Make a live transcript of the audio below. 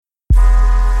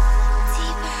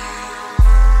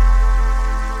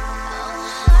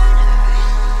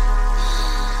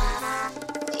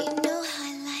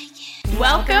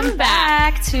Welcome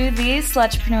back to the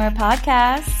Slutrepreneur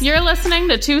podcast. You're listening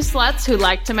to two sluts who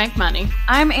like to make money.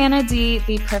 I'm Anna D,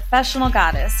 the professional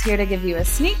goddess, here to give you a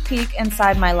sneak peek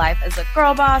inside my life as a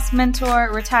girl boss,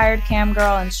 mentor, retired cam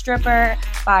girl and stripper,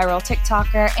 viral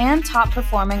TikToker, and top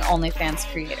performing OnlyFans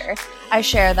creator. I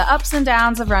share the ups and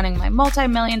downs of running my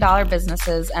multi-million-dollar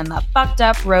businesses and the fucked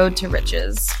up road to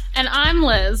riches. And I'm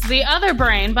Liz, the other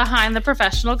brain behind the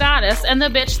professional goddess and the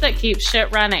bitch that keeps shit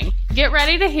running. Get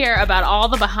ready to hear about all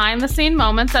the behind-the-scene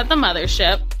moments at the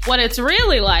mothership, what it's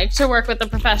really like to work with the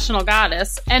professional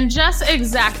goddess, and just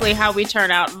exactly how we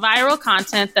turn out viral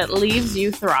content that leaves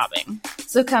you throbbing.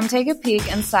 So come take a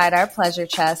peek inside our pleasure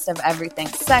chest of everything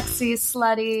sexy,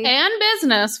 slutty, and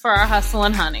business for our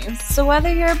hustlin' honeys. So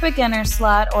whether you're a beginner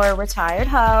slut or a retired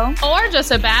hoe, or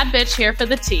just a bad bitch here for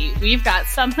the tea, we've got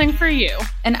something for you.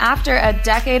 And after a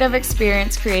decade of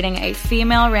experience creating a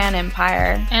female-ran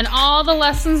empire, and all the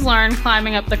lessons learned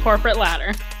climbing up the corporate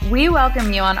ladder, we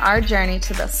welcome you on our journey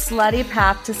to the slutty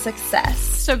path to success.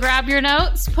 So grab your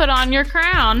notes, put on your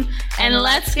crown, and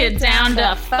let's get down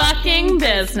to fucking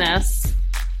business.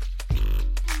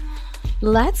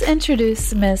 Let's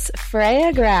introduce Miss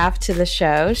Freya Graf to the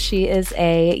show. She is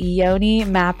a Yoni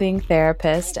mapping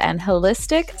therapist and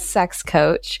holistic sex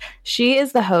coach. She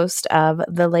is the host of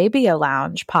the Labia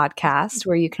Lounge podcast,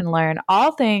 where you can learn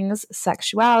all things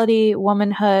sexuality,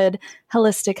 womanhood,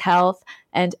 holistic health,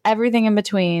 and everything in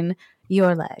between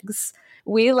your legs.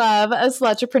 We love a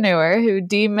slutrepreneur who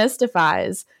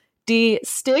demystifies,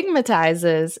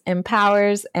 destigmatizes,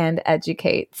 empowers, and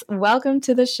educates. Welcome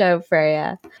to the show,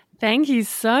 Freya. Thank you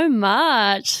so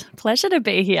much. Pleasure to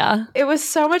be here. It was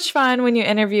so much fun when you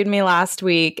interviewed me last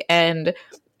week, and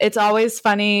it's always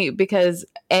funny because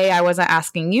I wasn't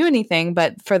asking you anything,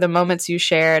 but for the moments you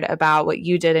shared about what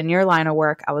you did in your line of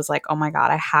work, I was like, oh my God,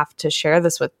 I have to share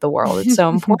this with the world. It's so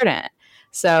important.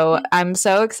 So I'm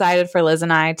so excited for Liz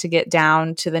and I to get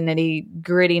down to the nitty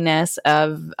grittiness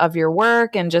of your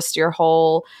work and just your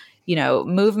whole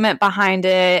movement behind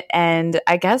it. And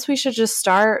I guess we should just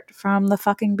start from the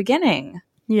fucking beginning.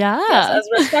 Yeah. Yes, as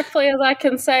respectfully as I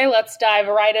can say, let's dive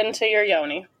right into your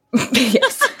Yoni.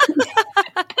 Yes.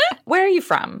 Where are you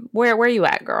from? Where are you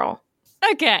at, girl?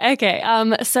 Okay.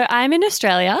 So I'm in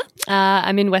Australia.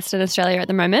 I'm in Western Australia at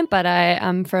the moment, but I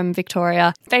am from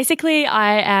Victoria. Basically,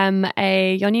 I am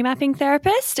a Yoni mapping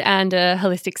therapist and a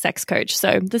holistic sex coach.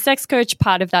 So the sex coach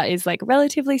part of that is like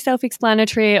relatively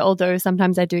self-explanatory, although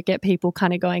sometimes I do get people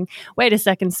kind of going, wait a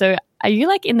second, so are you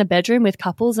like in the bedroom with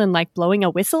couples and like blowing a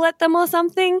whistle at them or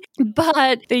something?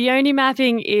 But the Yoni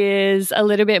mapping is a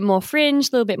little bit more fringe,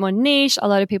 a little bit more niche. A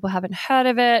lot of people haven't heard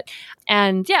of it.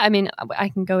 And yeah, I mean, I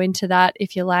can go into that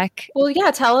if you like. Well, yeah,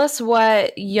 tell us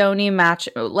what Yoni match.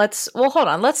 Hold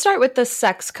on. Let's start with the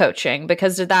sex coaching,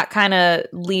 because did that kind of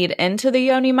lead into the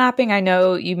Yoni mapping? I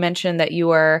know you mentioned that you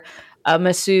were a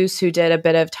masseuse who did a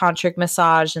bit of tantric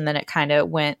massage, and then it kind of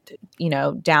went,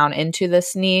 down into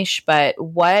this niche. But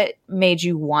what made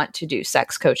you want to do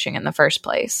sex coaching in the first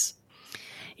place?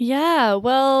 Yeah,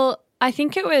 well, I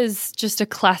think it was just a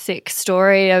classic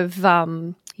story of,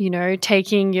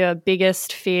 taking your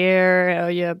biggest fear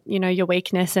or your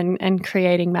weakness and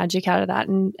creating magic out of that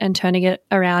and turning it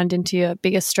around into your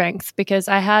biggest strength. Because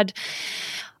I had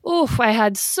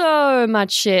so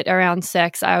much shit around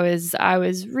sex. I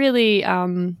was really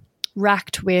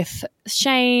racked with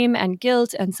shame and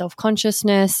guilt and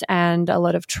self-consciousness and a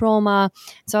lot of trauma.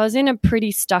 So I was in a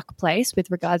pretty stuck place with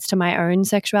regards to my own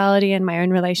sexuality and my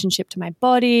own relationship to my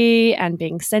body and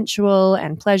being sensual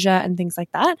and pleasure and things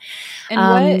like that.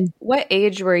 And what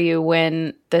age were you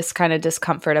when this kind of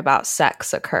discomfort about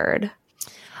sex occurred?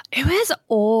 It was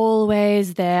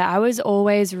always there. I was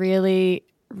always really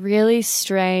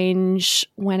strange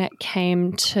when it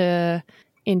came to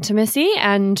intimacy,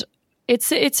 and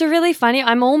it's a really funny.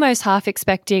 I'm almost half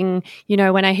expecting,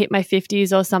 when I hit my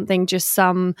 50s or something, just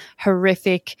some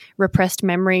horrific repressed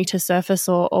memory to surface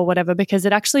or whatever, because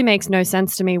it actually makes no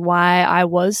sense to me why I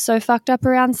was so fucked up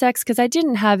around sex, because I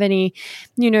didn't have any,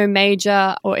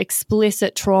 major or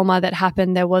explicit trauma that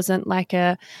happened. There wasn't like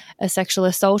a sexual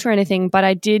assault or anything, but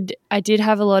I did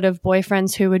have a lot of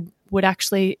boyfriends who would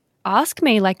actually ask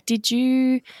me, like, did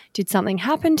something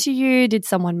happen to you? Did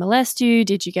someone molest you?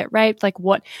 Did you get raped? Like,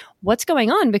 what's going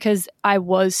on? Because I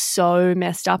was so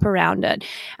messed up around it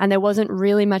and there wasn't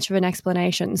really much of an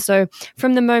explanation. So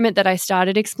from the moment that I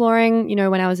started exploring,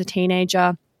 when I was a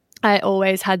teenager, I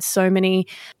always had so many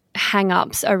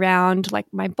hang-ups around like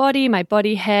my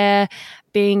body hair,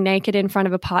 being naked in front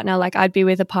of a partner. Like I'd be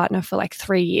with a partner for like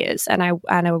 3 years and I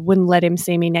wouldn't let him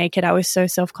see me naked. I was so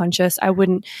self-conscious. I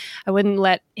wouldn't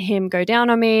let him go down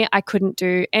on me. I couldn't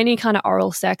do any kind of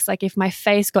oral sex. Like if my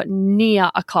face got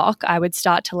near a cock, I would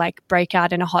start to like break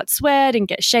out in a hot sweat and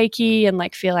get shaky and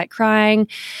like feel like crying.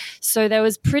 So there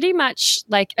was pretty much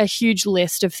like a huge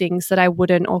list of things that I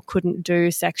wouldn't or couldn't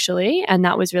do sexually, and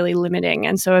that was really limiting.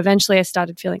 And so eventually I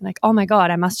started feeling like, oh my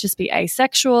God, I must just be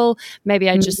asexual. Maybe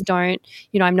I just don't,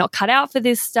 I'm not cut out for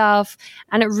this stuff.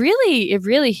 And it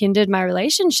really hindered my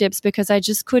relationships because I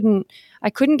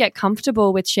couldn't get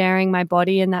comfortable with sharing my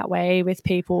body in that way with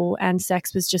people, and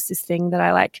sex was just this thing that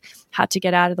I like had to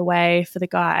get out of the way for the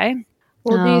guy.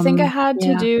 Well, do you think it had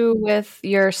to do with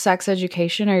your sex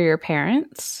education or your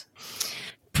parents?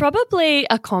 Probably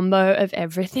a combo of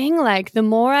everything. Like the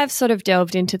more I've sort of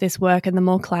delved into this work and the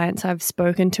more clients I've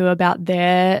spoken to about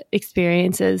their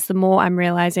experiences, the more I'm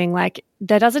realizing like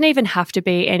there doesn't even have to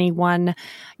be any one,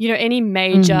 any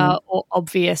major or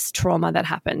obvious trauma that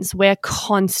happens. We're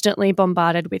constantly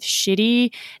bombarded with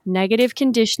shitty, negative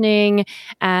conditioning,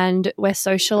 and we're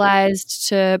socialized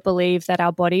to believe that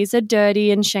our bodies are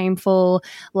dirty and shameful.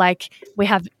 Like we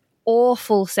have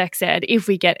awful sex ed if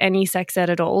we get any sex ed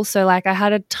at all. So like I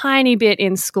had a tiny bit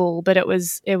in school, but it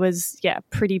was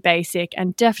pretty basic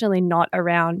and definitely not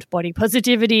around body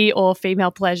positivity or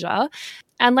female pleasure.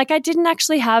 And like I didn't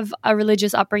actually have a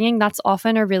religious upbringing. That's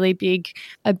often a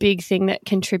big thing that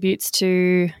contributes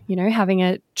to, having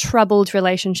a troubled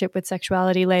relationship with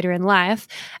sexuality later in life.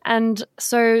 And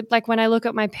so like when I look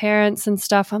at my parents and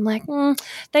stuff, I'm like,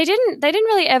 they didn't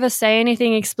really ever say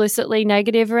anything explicitly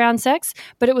negative around sex,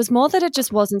 but it was more that it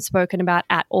just wasn't spoken about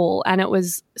at all. And it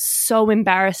was so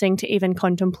embarrassing to even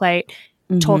contemplate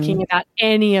talking about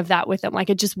any of that with them. Like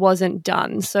it just wasn't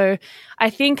done. So I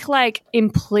think like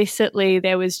implicitly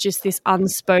there was just this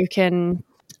unspoken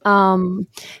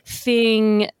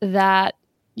thing that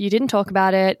you didn't talk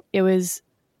about it. It was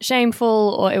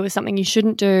shameful or it was something you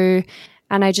shouldn't do.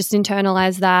 And I just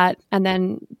internalized that. And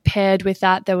then paired with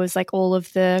that, there was like all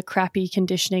of the crappy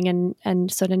conditioning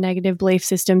and sort of negative belief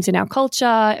systems in our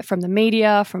culture, from the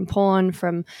media, from porn,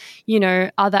 from,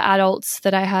 other adults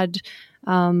that I had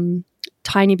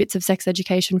tiny bits of sex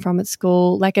education from at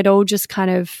school. Like it all just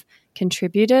kind of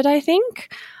contributed, I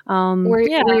think. Were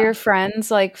your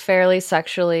friends like fairly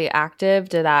sexually active?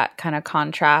 Did that kind of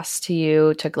contrast to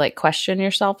you to like question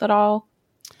yourself at all?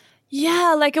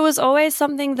 Yeah, like it was always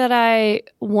something that I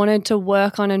wanted to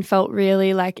work on and felt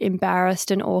really like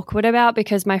embarrassed and awkward about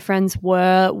because my friends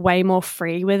were way more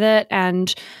free with it.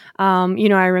 And,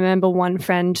 I remember one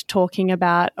friend talking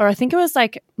about, or I think it was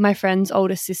like my friend's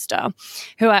older sister,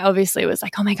 who I obviously was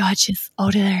like, oh my God, she's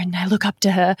older and I look up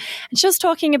to her. And she was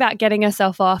talking about getting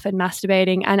herself off and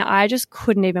masturbating. And I just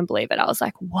couldn't even believe it. I was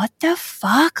like, what the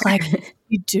fuck? Like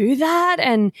you do that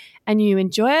and you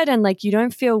enjoy it and like you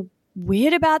don't feel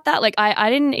weird about that. Like I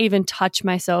didn't even touch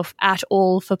myself at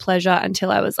all for pleasure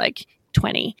until I was like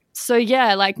 20. So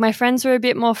yeah, like my friends were a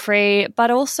bit more free,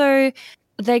 but also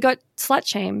they got slut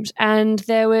shamed and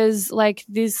there was like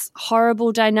this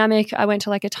horrible dynamic. I went to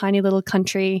like a tiny little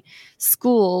country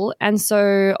school and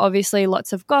so obviously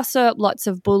lots of gossip, lots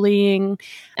of bullying,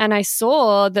 and I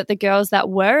saw that the girls that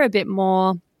were a bit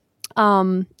more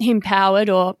empowered,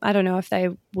 or I don't know if they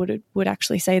would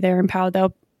actually say they're empowered,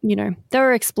 they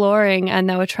were exploring and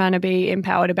they were trying to be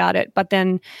empowered about it. But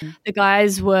then the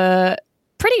guys were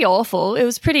pretty awful. It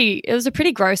was a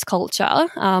pretty gross culture.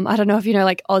 I don't know if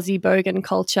like Aussie bogan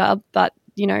culture, but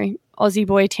Aussie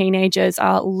boy teenagers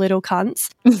are little cunts.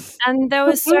 And there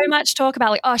was so much talk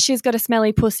about like, oh, she's got a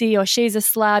smelly pussy or she's a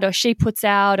slut or she puts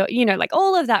out or, like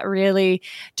all of that really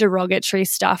derogatory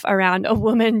stuff around a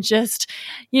woman just,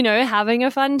 having a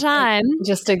fun time.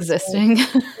 Just existing.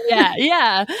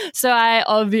 Yeah. So I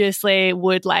obviously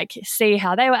would like see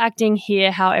how they were acting,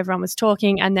 hear how everyone was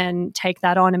talking, and then take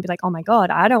that on and be like, oh my God,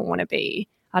 I don't want to be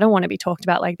talked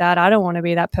about like that. I don't want to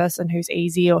be that person who's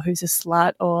easy or who's a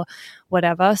slut or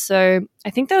whatever. So I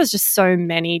think there was just so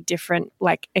many different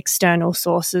like external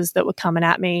sources that were coming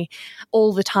at me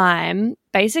all the time,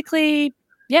 basically,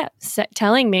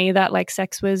 telling me that like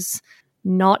sex was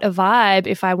not a vibe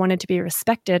if I wanted to be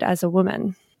respected as a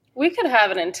woman. We could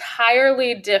have an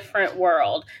entirely different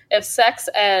world if sex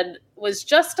ed was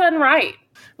just done right.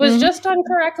 Was just done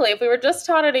correctly. If we were just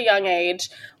taught at a young age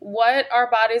what our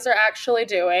bodies are actually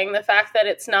doing, the fact that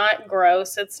it's not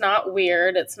gross, it's not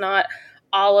weird, it's not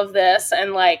all of this.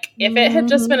 And like, if it had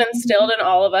just been instilled in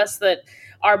all of us that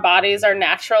our bodies are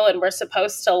natural and we're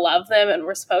supposed to love them and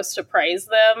we're supposed to praise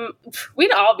them,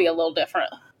 we'd all be a little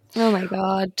different. Oh my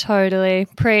God, totally.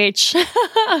 Preach.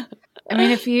 I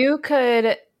mean, if you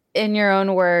could, in your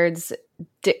own words,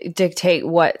 dictate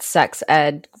what sex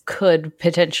ed could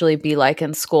potentially be like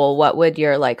in school, what would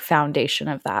your like foundation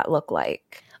of that look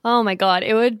like? Oh my God,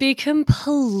 it would be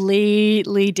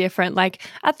completely different. Like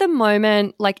at the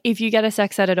moment, like if you get a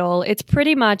sex ed at all, it's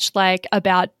pretty much like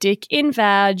about dick in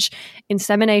vag,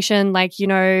 insemination, like, you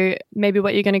know, maybe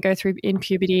what you're going to go through in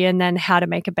puberty and then how to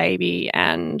make a baby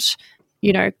and,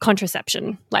 you know,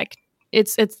 contraception. Like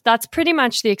that's pretty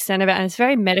much the extent of it. And it's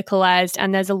very medicalized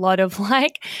and there's a lot of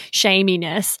like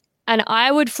shaminess. And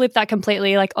I would flip that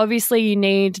completely. Like, obviously you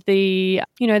need the,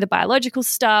 you know, the biological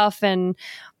stuff and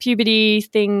puberty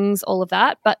things, all of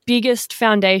that. But biggest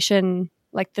foundation,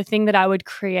 like the thing that I would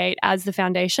create as the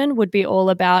foundation would be all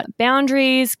about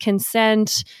boundaries,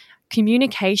 consent,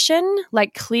 communication,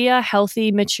 like clear,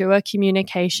 healthy, mature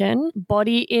communication,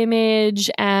 body image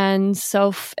and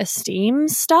self-esteem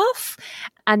stuff.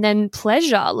 And then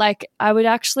pleasure. Like I would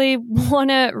actually want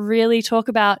to really talk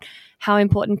about how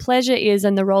important pleasure is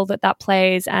and the role that that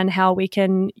plays and how we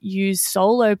can use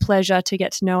solo pleasure to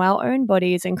get to know our own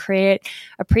bodies and create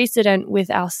a precedent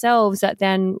with ourselves that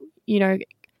then, you know,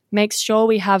 makes sure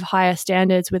we have higher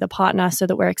standards with a partner so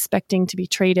that we're expecting to be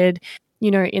treated, you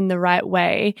know, in the right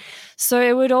way. So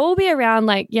it would all be around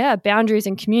like, yeah, boundaries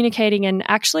and communicating and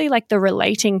actually like the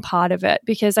relating part of it.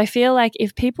 Because I feel like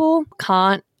if people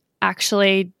can't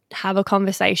actually have a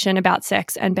conversation about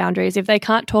sex and boundaries, if they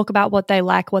can't talk about what they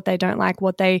like, what they don't like,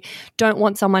 what they don't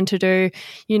want someone to do,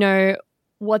 you know,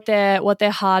 what their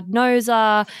hard no's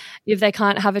are, if they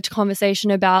can't have a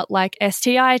conversation about like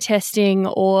STI testing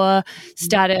or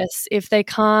status, if they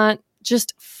can't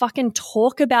just fucking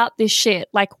talk about this shit,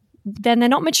 like then they're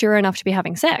not mature enough to be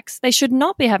having sex. They should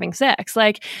not be having sex.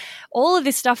 Like all of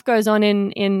this stuff goes on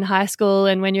in high school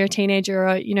and when you're a teenager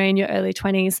or, you know, in your early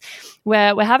 20s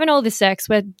where we're having all this sex,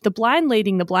 we're the blind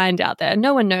leading the blind out there.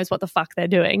 No one knows what the fuck they're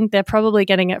doing. They're probably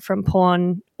getting it from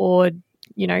porn or,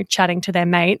 you know, chatting to their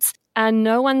mates. And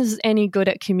no one's any good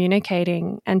at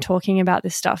communicating and talking about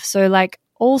this stuff. So like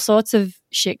all sorts of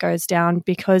shit goes down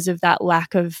because of that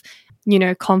lack of, you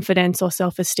know, confidence or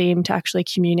self-esteem to actually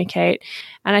communicate.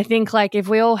 And I think like if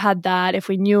we all had that, if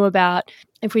we knew about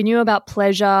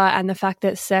pleasure and the fact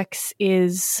that sex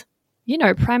is, you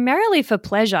know, primarily for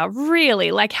pleasure,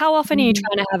 really, like how often are you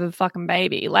trying to have a fucking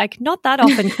baby? Like not that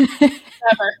often.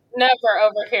 Never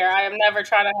over here. I am never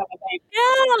trying to have a baby.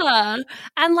 Yeah.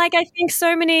 And like I think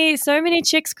so many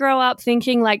chicks grow up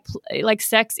thinking like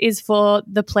sex is for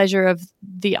the pleasure of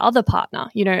the other partner,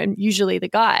 you know, and usually the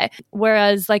guy.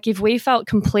 Whereas like if we felt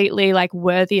completely like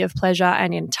worthy of pleasure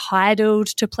and entitled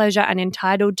to pleasure and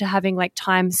entitled to having like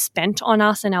time spent on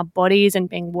us and our bodies and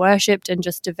being worshipped and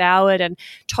just devoured and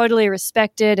totally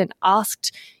respected and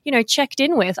asked, you know, checked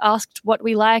in with, asked what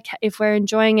we like, if we're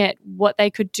enjoying it, what they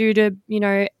could do to, you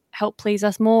know, help please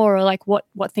us more or like what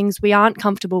things we aren't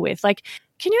comfortable with. Like,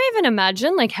 can you even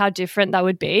imagine like how different that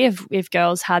would be if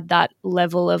girls had that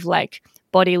level of like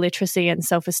body literacy and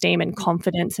self-esteem and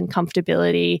confidence and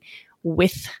comfortability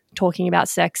with talking about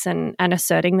sex and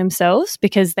asserting themselves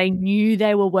because they knew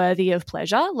they were worthy of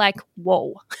pleasure? Like,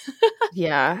 whoa.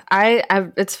 Yeah. I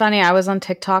it's funny. I was on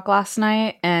TikTok last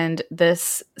night and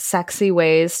this sexy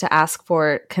ways to ask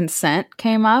for consent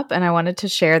came up and I wanted to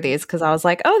share these because I was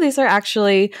like, oh, these are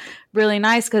actually really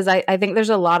nice because I think there's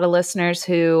a lot of listeners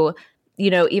who, you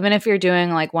know, even if you're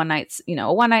doing like a one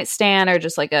night stand or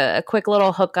just like a quick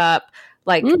little hookup,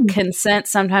 like consent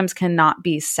sometimes cannot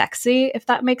be sexy, if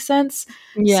that makes sense.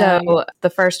 Yeah. So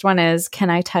the first one is, can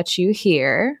I touch you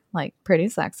here? Like pretty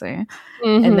sexy.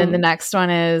 Mm-hmm. And then the next one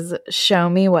is, show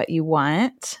me what you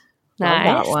want. Nice.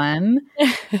 Love that one.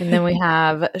 And then we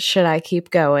have, should I keep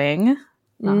going?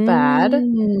 Not bad.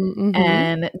 Mm-hmm.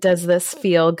 And does this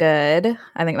feel good?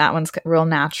 I think that one's real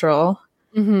natural.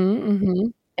 Mm-hmm, mm-hmm.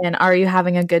 And are you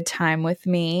having a good time with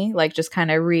me? Like just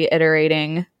kind of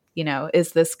reiterating, you know,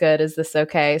 is this good? Is this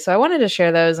okay? So I wanted to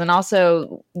share those. And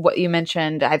also what you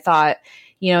mentioned, I thought,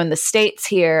 you know, in the States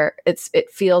here, it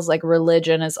feels like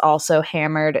religion is also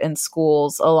hammered in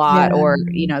schools a lot, or,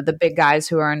 you know, the big guys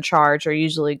who are in charge are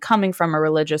usually coming from a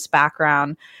religious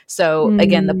background. So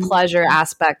again, the pleasure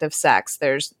aspect of sex,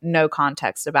 there's no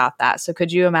context about that. So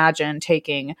could you imagine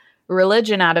taking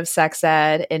religion out of sex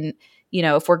ed? And, you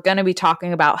know, if we're going to be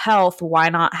talking about health, why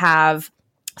not have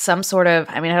some sort of,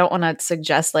 I mean, I don't want to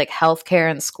suggest like healthcare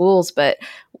in schools, but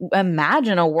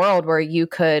imagine a world where you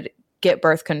could get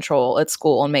birth control at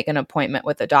school and make an appointment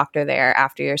with a doctor there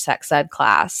after your sex ed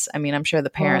class. I mean, I'm sure the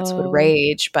parents would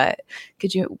rage, but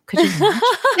could you I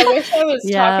wish I was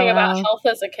talking about health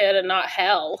as a kid and not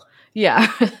hell. Yeah.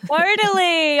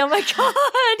 Totally. Oh my God.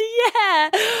 Yeah.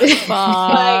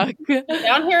 Fuck. Like,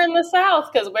 down here in the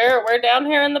South, because we're down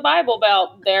here in the Bible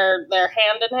Belt. They're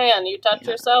hand in hand. You touch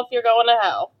yourself, you're going to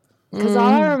hell. Because all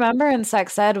I remember in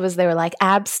sex ed was they were like,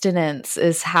 abstinence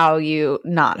is how you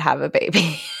not have a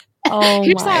baby. Oh,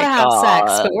 you just my how to have God.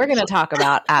 sex, but we're going to talk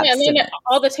about abstinence. And then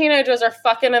all the teenagers are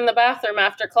fucking in the bathroom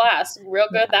after class. Real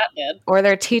good that did. Or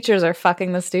their teachers are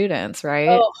fucking the students, right?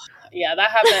 Oh, yeah,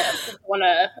 that happened one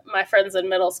of my friends in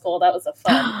middle school. That was a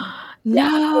fun,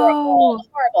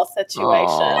 horrible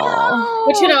situation. No.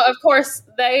 Which, of course,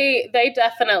 they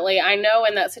definitely, I know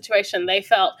in that situation, they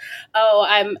felt, oh,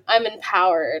 I'm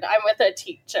empowered. I'm with a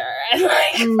teacher. And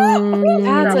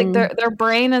yeah, it's like their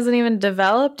brain isn't even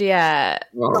developed yet.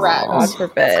 Correct. God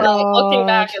forbid. So looking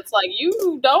back, it's like,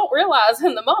 you don't realize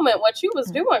in the moment what you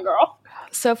was doing, girl.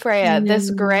 So Freya, this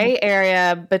gray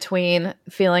area between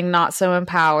feeling not so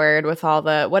empowered with all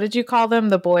the, what did you call them?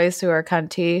 The boys who are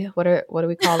cunty. What do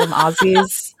we call them?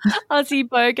 Aussies? Aussie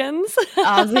bogans.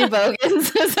 Aussie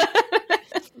bogans.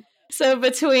 So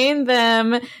between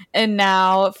them and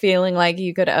now feeling like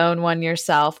you could own one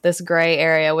yourself, this gray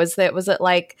area, was it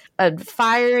like a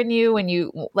fire in you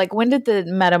when did the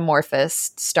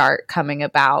metamorphosis start coming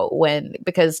about?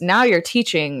 Because now you're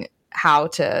teaching how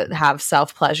to have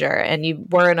self-pleasure, and you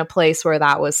were in a place where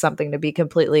that was something to be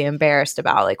completely embarrassed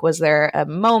about. Like, was there a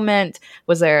moment,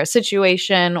 was there a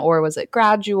situation, or was it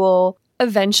gradual?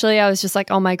 Eventually I was just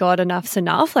like, oh my God, enough's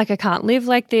enough. Like, I can't live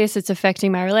like this. It's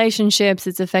affecting my relationships.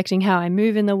 It's affecting how I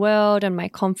move in the world and my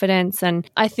confidence. And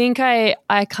I think I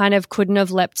kind of couldn't have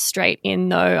leapt straight in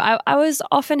though. I was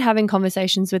often having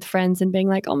conversations with friends and being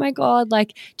like, oh my God,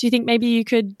 like, do you think maybe you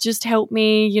could just help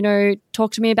me,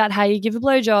 talk to me about how you give a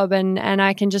blowjob and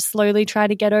I can just slowly try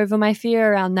to get over my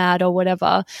fear around that or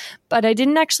whatever. But I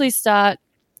didn't actually start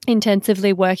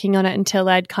intensively working on it until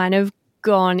I'd kind of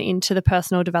gone into the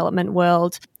personal development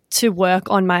world to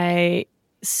work on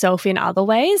myself in other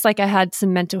ways. Like, I had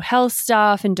some mental health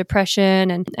stuff and depression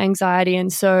and anxiety.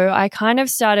 And so I kind of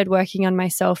started working on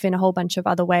myself in a whole bunch of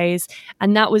other ways.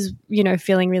 And that was,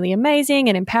 feeling really amazing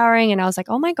and empowering. And I was like,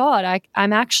 oh my God,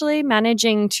 I'm actually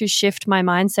managing to shift my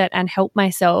mindset and help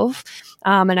myself.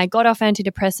 And I got off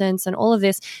antidepressants and all of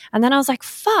this. And then I was like,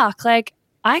 fuck, like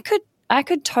I could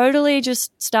totally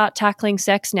just start tackling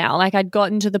sex now. Like, I'd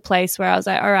gotten to the place where I was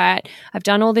like, all right, I've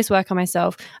done all this work on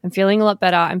myself. I'm feeling a lot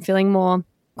better. I'm feeling more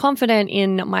confident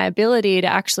in my ability to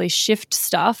actually shift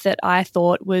stuff that I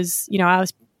thought was,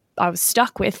 I was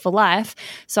stuck with for life.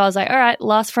 So I was like, all right,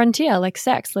 last frontier, like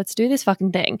sex, let's do this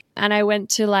fucking thing. And I went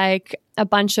to like a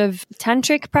bunch of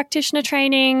tantric practitioner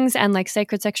trainings and like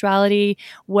sacred sexuality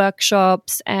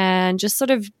workshops and just sort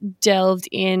of delved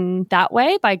in that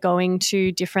way by going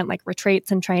to different like retreats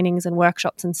and trainings and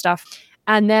workshops and stuff.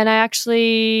 And then I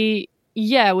actually,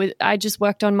 I just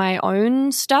worked on my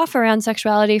own stuff around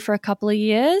sexuality for a couple of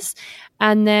years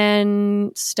and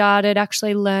then started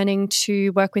actually learning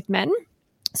to work with men.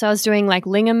 So I was doing like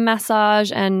lingam massage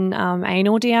and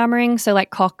anal de-armoring, so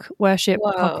like cock worship,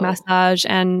 cock massage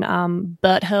and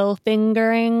butthole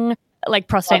fingering, like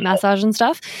prostate massage and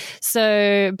stuff.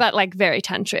 So, but like very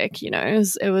tantric,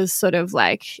 it was sort of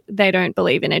like they don't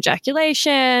believe in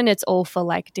ejaculation. It's all for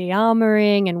like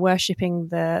de-armoring and worshipping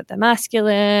the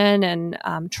masculine and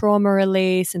trauma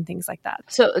release and things like that.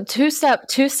 So two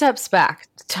steps back,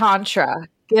 Tantra.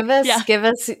 Give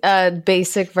us a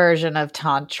basic version of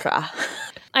Tantra.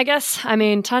 I guess,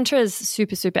 Tantra is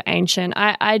super, super ancient.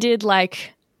 I did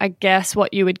like, I guess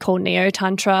what you would call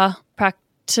neo-Tantra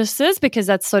practices because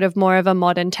that's sort of more of a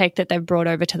modern take that they've brought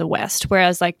over to the West.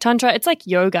 Whereas like Tantra, it's like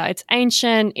yoga. It's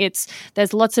ancient.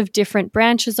 There's lots of different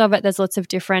branches of it. There's lots of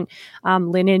different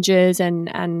lineages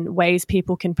and ways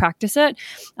people can practice it.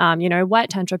 White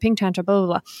Tantra, pink Tantra, blah, blah,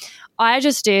 blah. I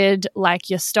just did like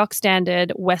your stock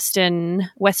standard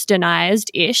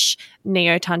westernized-ish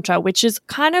neo-Tantra, which is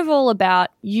kind of all about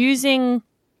using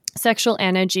sexual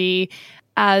energy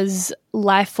as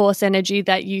life force energy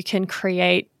that you can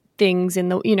create things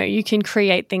you can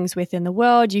create things within the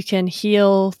world, you can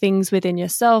heal things within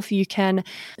yourself, you can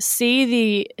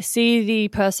see the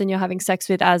person you're having sex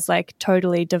with as like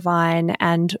totally divine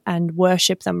and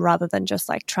worship them rather than just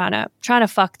like trying to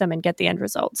fuck them and get the end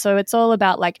result. So it's all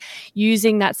about like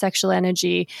using that sexual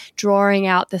energy, drawing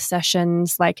out the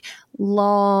sessions, like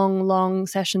long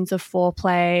sessions of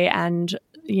foreplay and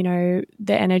the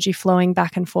energy flowing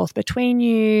back and forth between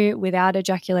you without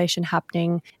ejaculation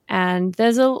happening. And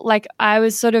there's I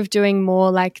was sort of doing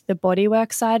more like the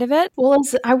bodywork side of it. Well,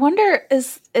 I wonder,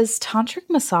 is tantric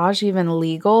massage even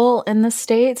legal in the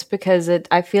States? Because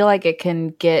I feel like it can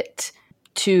get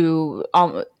to,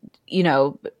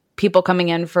 people coming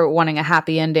in for wanting a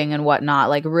happy ending and whatnot,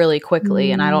 like really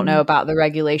quickly. And I don't know about the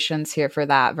regulations here for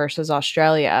that versus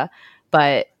Australia,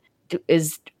 but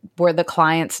were the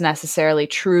clients necessarily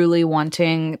truly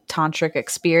wanting tantric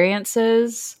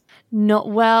experiences? No,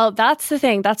 well, that's the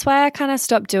thing. That's why I kind of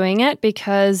stopped doing it,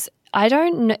 because I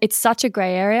don't know. It's such a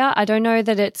gray area. I don't know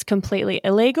that it's completely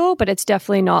illegal, but it's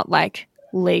definitely not like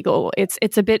legal.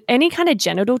 It's a bit, any kind of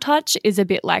genital touch is a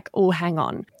bit like, oh, hang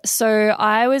on. So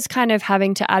I was kind of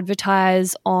having to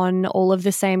advertise on all of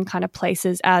the same kind of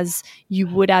places as you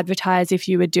would advertise if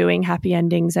you were doing happy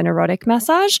endings and erotic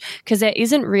massage, because there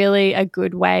isn't really a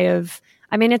good way of,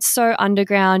 I mean, it's so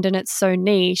underground and it's so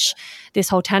niche, this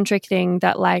whole tantric thing,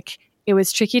 that like it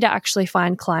was tricky to actually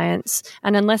find clients.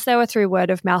 And unless they were through word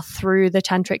of mouth through the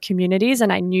tantric communities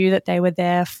and I knew that they were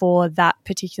there for that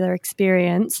particular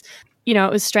experience,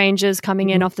 it was strangers coming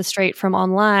in off the street from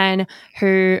online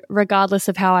who, regardless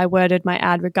of how I worded my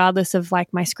ad, regardless of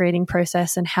like my screening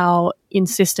process and how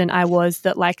insistent I was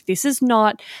that like, this is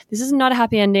not a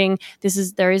happy ending.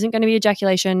 There isn't going to be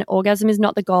ejaculation. Orgasm is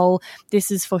not the goal.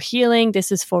 This is for healing. This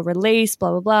is for release,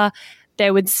 blah, blah, blah.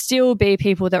 There would still be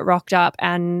people that rocked up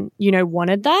and,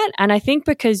 wanted that. And I think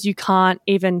because you can't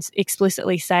even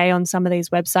explicitly say on some of these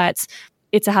websites,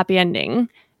 it's a happy ending,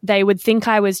 they would think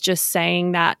I was just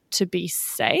saying that to be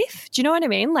safe. Do you know what I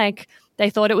mean? Like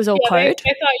they thought it was all code.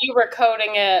 They thought you were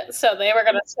coding it so they were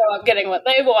going to show up getting what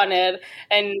they wanted,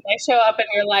 and they show up and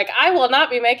you're like, I will not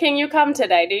be making you come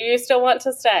today. Do you still want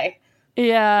to stay?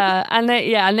 Yeah. And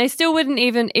they still wouldn't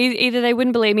even, either they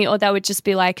wouldn't believe me or they would just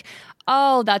be like,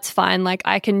 oh, that's fine. Like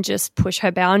I can just push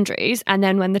her boundaries. And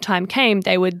then when the time came,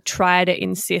 they would try to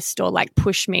insist or like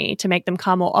push me to make them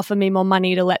come or offer me more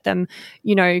money to let them,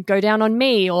 go down on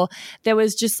me. Or there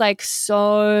was just like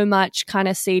so much kind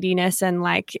of seediness and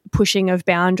like pushing of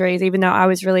boundaries. Even though I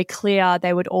was really clear,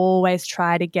 they would always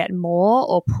try to get more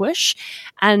or push.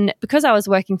 And because I was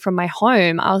working from my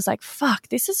home, I was like, fuck,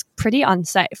 this is pretty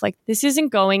unsafe. Like this isn't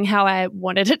going how I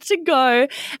wanted it to go.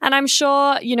 And I'm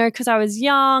sure, because I was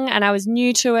young and I was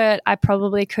new to it, I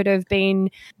probably could have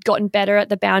gotten better at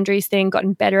the boundaries thing,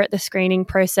 gotten better at the screening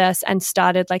process, and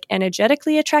started like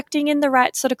energetically attracting in the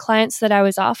right sort of clients that I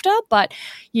was after. But,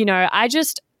 I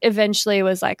just eventually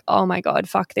was like, oh my God,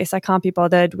 fuck this. I can't be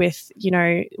bothered with,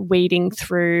 weeding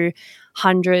through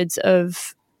hundreds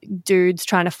of dudes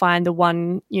trying to find the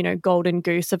one, golden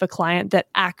goose of a client that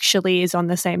actually is on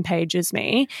the same page as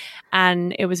me.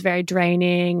 And it was very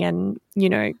draining and,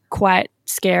 quite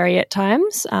scary at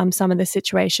times, some of the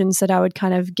situations that I would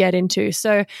kind of get into.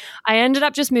 So I ended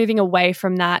up just moving away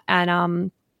from that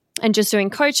and just doing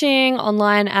coaching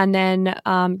online and then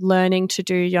learning to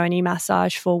do yoni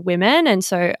massage for women. And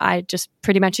so I just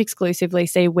pretty much exclusively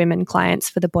see women clients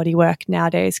for the body work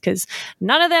nowadays because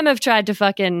none of them have tried to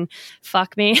fucking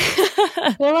fuck me.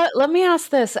 Well, let me ask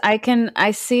this.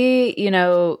 I see,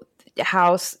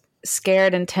 how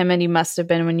scared and timid you must have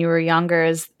been when you were younger.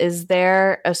 Is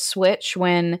there a switch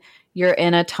when you're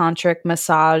in a tantric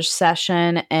massage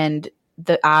session and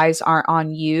the eyes aren't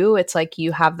on you? It's like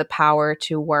you have the power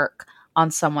to work on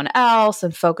someone else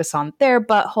and focus on their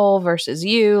butthole versus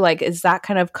you. Like, is that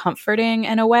kind of comforting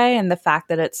in a way? And the fact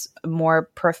that it's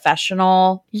more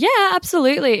professional? Yeah,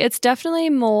 absolutely. It's definitely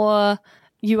more,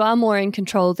 you are more in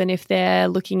control than if they're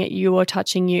looking at you or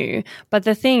touching you. But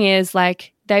the thing is,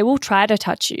 like, they will try to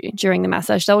touch you during the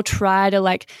massage. They'll try to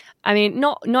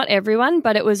not everyone,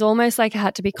 but it was almost like I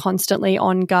had to be constantly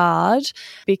on guard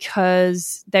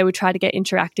because they would try to get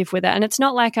interactive with it. And it's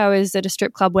not like I was at a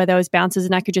strip club where there was bouncers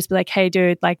and I could just be like, hey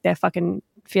dude, like they're fucking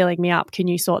feeling me up. Can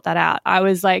you sort that out? I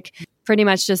was like pretty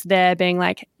much just there being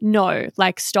like, no,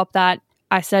 like stop that.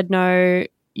 I said no.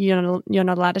 You're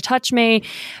not allowed to touch me.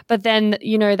 But then,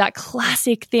 that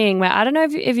classic thing where, I don't know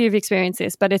if you've experienced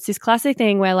this, but it's this classic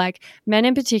thing where like men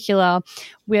in particular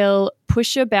will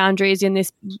push your boundaries in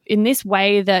this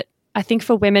way that I think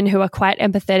for women who are quite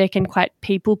empathetic and quite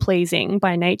people pleasing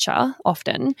by nature,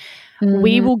 often,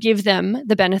 we will give them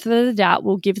the benefit of the doubt.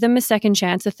 We'll give them a second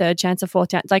chance, a third chance, a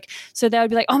fourth chance. Like, so they would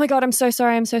be like, oh my God, I'm so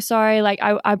sorry. Like,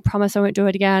 I promise I won't do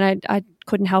it again. I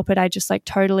couldn't help it. I just like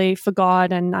totally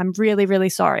forgot and I'm really, really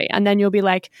sorry. And then you'll be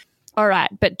like, all right,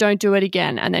 but don't do it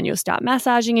again. And then you'll start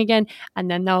massaging again. And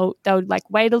then they'll like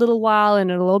wait a little while and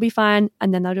it'll all be fine.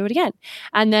 And then they'll do it again.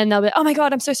 And then they'll be, oh my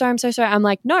God, I'm so sorry. I'm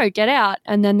like, no, get out.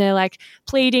 And then they're like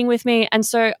pleading with me. And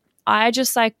so I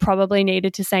just like probably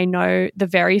needed to say no the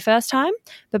very first time,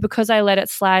 but because I let it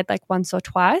slide like once or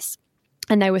twice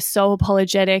and they were so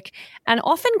apologetic and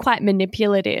often quite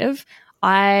manipulative,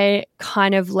 I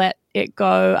kind of let it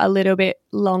go a little bit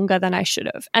longer than I should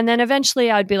have. And then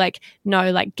eventually I'd be like,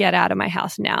 no, like get out of my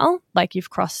house now. Like you've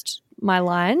crossed my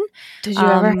line. Did you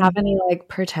ever have any like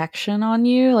protection on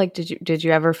you? Like did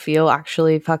you ever feel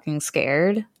actually fucking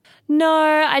scared? No,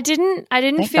 I didn't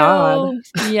Thank feel God.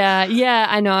 Yeah,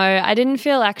 I know. I didn't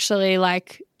feel actually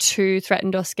like too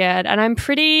threatened or scared. And I'm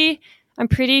pretty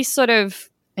sort of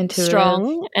Intuitive.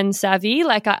 strong and savvy.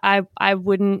 Like I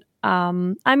wouldn't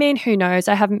I mean, who knows?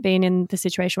 I haven't been in the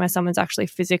situation where someone's actually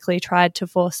physically tried to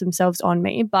force themselves on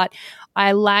me, but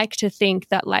I like to think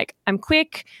that like I'm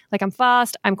quick, like I'm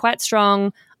fast, I'm quite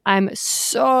strong. I'm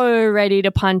so ready to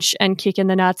punch and kick in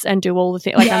the nuts and do all the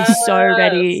things. Like Yes. I'm so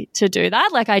ready to do that.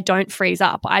 Like I don't freeze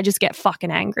up. I just get fucking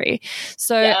angry.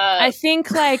 So I think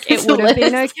like it would have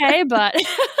been okay, but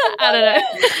I don't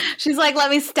know. She's like, let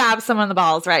me stab someone in the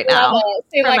balls right now.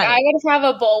 See, For like money. I would have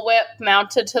a bullwhip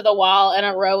mounted to the wall and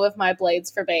a row of my Blades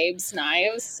for Babes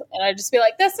knives, and I'd just be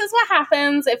like, "This is what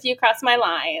happens if you cross my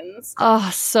lines." Oh,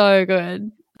 so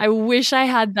good. I wish I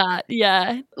had that.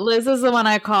 Yeah. Liz is the one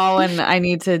I call when I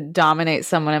need to dominate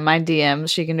someone in my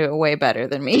DMs. She can do it way better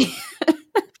than me.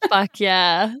 Fuck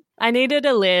yeah. I needed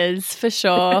a Liz for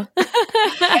sure.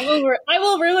 I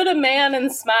will ruin a man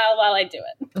and smile while I do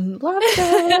it. Love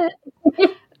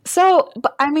it. So,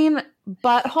 I mean,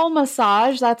 butthole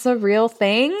massage, that's a real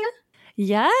thing?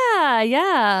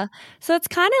 Yeah. So it's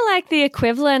kind of like the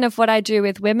equivalent of what I do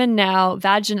with women now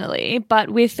vaginally, but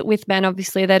with men,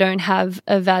 obviously, they don't have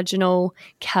a vaginal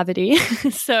cavity.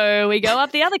 So we go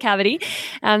up the other cavity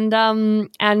and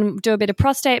do a bit of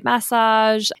prostate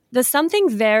massage. There's something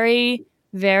very,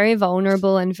 very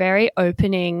vulnerable and very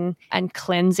opening and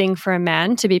cleansing for a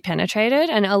man to be penetrated.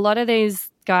 And a lot of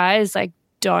these guys like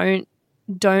don't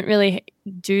really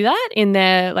do that in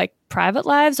their like private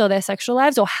lives or their sexual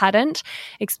lives or hadn't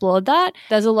explored that.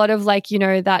 There's a lot of like, you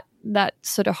know, that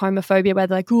sort of homophobia where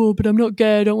they're like, oh, but I'm not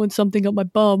gay, I don't want something up my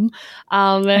bum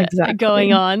Exactly.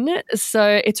 going on.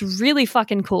 So it's really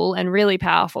fucking cool and really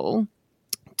powerful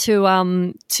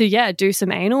to do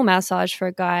some anal massage for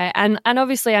a guy. And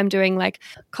obviously I'm doing like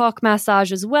cock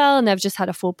massage as well, and they've just had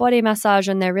a full body massage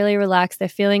and they're really relaxed. They're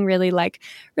feeling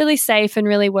really safe and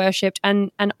really worshipped.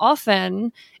 And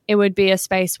often it would be a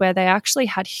space where they actually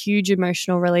had huge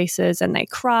emotional releases and they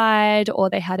cried, or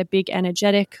they had a big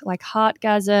energetic like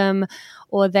heartgasm,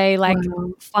 or they like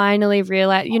finally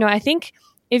realized, you know, I think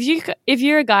if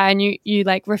you're a guy and you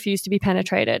like refuse to be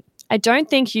penetrated, I don't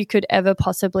think you could ever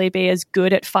possibly be as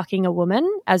good at fucking a woman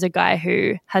as a guy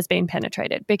who has been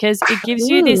penetrated, because it gives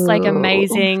you this like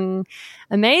amazing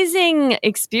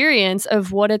experience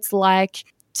of what it's like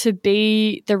to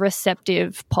be the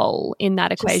receptive pole in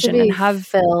that equation and have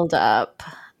filled up.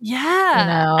 Yeah. You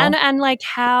know? And like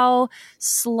how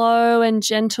slow and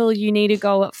gentle you need to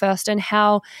go at first, and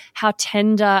how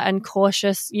tender and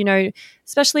cautious, you know,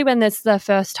 especially when it's the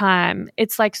first time.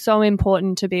 It's like so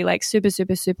important to be like super,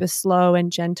 super, super slow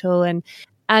and gentle, and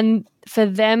for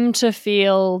them to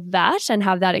feel that and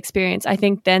have that experience, I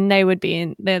think then they would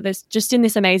be there's just in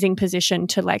this amazing position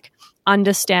to like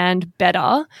understand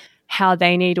better how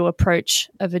they need to approach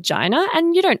a vagina.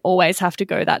 And you don't always have to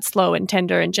go that slow and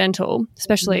tender and gentle,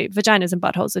 especially vaginas and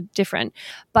buttholes are different.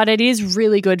 But it is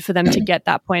really good for them to get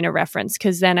that point of reference,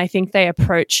 because then I think they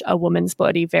approach a woman's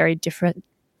body very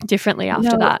differently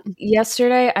after that.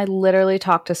 Yesterday, I literally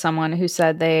talked to someone who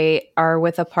said they are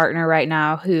with a partner right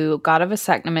now who got a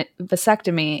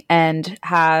vasectomy and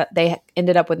they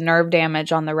ended up with nerve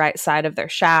damage on the right side of their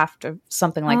shaft or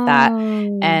something like that.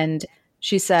 And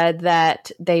she said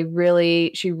that she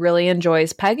really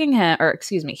enjoys pegging him, or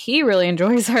excuse me, he really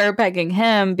enjoys her pegging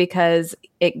him, because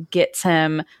it gets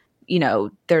him, you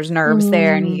know, there's nerves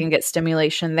there and he can get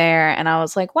stimulation there. And I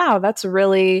was like, wow, that's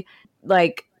really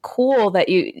like cool that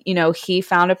you know, he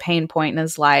found a pain point in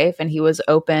his life and he was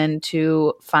open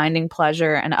to finding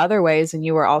pleasure in other ways, and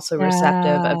you were also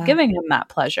receptive of giving him that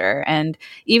pleasure. And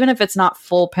even if it's not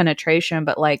full penetration,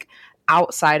 but like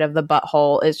outside of the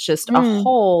butthole, it's just a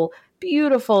whole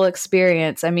beautiful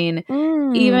experience. I mean,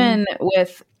 even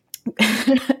with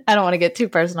I don't want to get too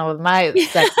personal with my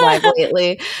sex life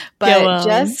lately, but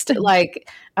just like,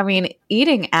 I mean,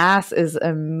 eating ass is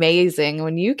amazing.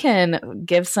 When you can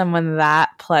give someone that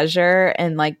pleasure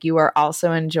and like you are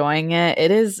also enjoying it, it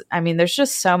is, I mean, there's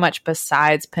just so much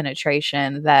besides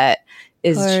penetration that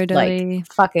is like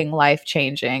fucking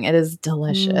life-changing. It is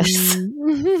delicious.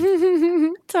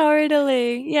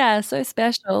 Totally. Yeah, so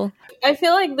special. I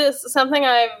feel like this is something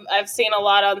I've seen a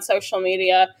lot on social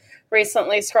media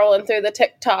recently scrolling through the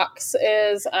TikToks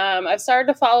is I've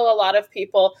started to follow a lot of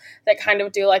people that kind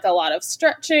of do like a lot of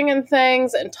stretching and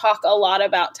things and talk a lot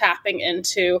about tapping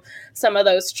into some of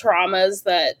those traumas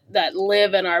that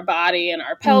live in our body, in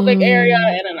our pelvic area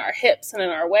and in our hips and in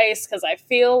our waist. Because I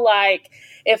feel like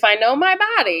if I know my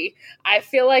body, I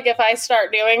feel like if I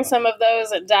start doing some of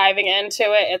those and diving into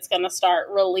it, it's going to start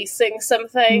releasing some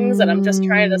things. And I'm just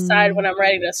trying to decide when I'm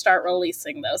ready to start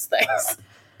releasing those things.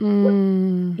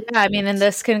 Yeah, I mean, and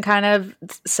this can kind of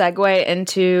segue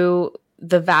into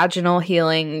the vaginal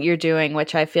healing you're doing,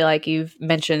 which I feel like you've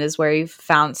mentioned is where you've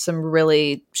found some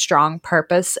really strong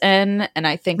purpose in. And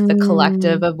I think the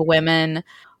collective of women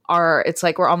it's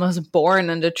like we're almost born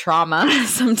into trauma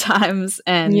sometimes.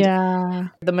 And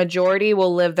the majority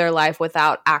will live their life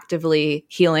without actively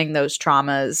healing those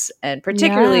traumas, and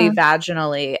particularly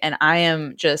vaginally. And I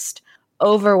am just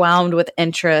overwhelmed with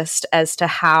interest as to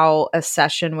how a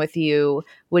session with you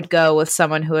would go with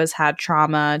someone who has had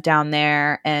trauma down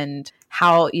there, and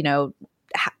how,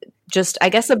 just, I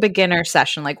guess, a beginner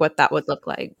session, like what that would look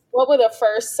like. What would a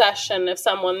first session, if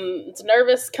someone's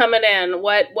nervous coming in,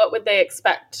 what would they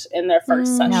expect in their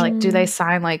first session? Yeah, like, do they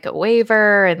sign like a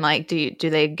waiver, and like, do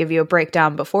they give you a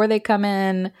breakdown before they come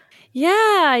in?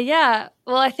 Yeah.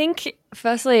 Well, I think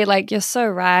firstly, like, you're so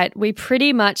right. We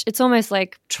pretty much, it's almost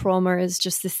like trauma is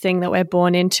just this thing that we're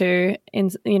born into.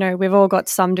 We've all got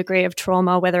some degree of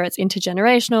trauma, whether it's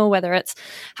intergenerational, whether it's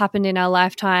happened in our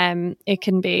lifetime. It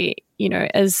can be,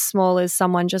 as small as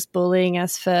someone just bullying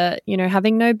us for,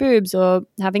 having no boobs or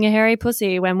having a hairy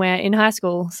pussy when we're in high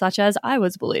school, such as I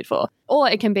was bullied for. Or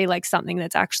it can be like something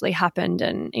that's actually happened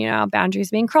and, our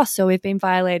boundaries being crossed, so we've been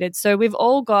violated. So we've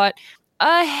all got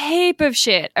a heap of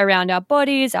shit around our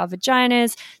bodies, our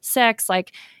vaginas, sex.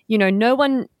 Like, I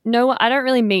don't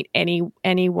really meet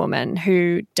any woman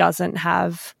who doesn't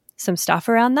have some stuff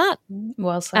around that.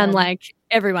 Well said. And like,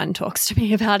 everyone talks to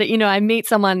me about it. I meet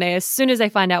someone, as soon as they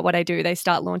find out what I do, they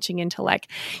start launching into like,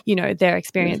 their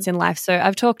experience in life. So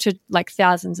I've talked to like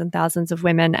thousands and thousands of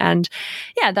women, and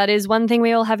yeah, that is one thing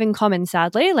we all have in common,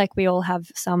 sadly. Like, we all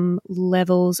have some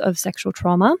levels of sexual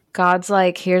trauma. God's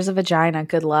like, here's a vagina,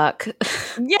 good luck.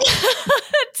 Yeah,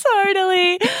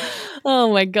 totally.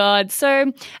 Oh my God.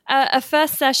 So a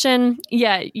first session,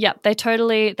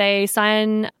 they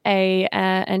sign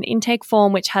an intake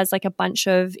form which has like a bunch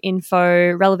of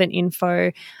relevant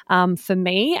info for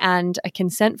me, and a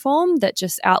consent form that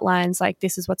just outlines like,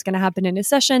 this is what's going to happen in a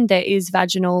session. There is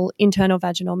internal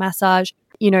vaginal massage,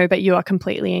 but you are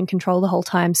completely in control the whole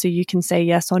time, so you can say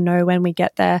yes or no when we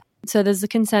get there. So there's the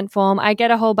consent form. I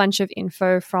get a whole bunch of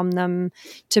info from them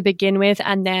to begin with,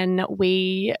 and then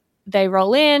they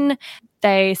roll in,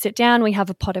 they sit down, we have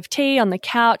a pot of tea on the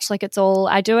couch. Like,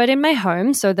 I do it in my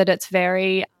home so that it's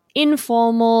very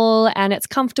informal and it's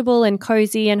comfortable and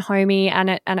cozy and homey, and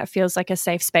it feels like a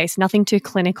safe space. Nothing too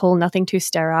clinical, nothing too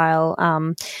sterile.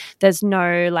 There's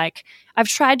no like, I've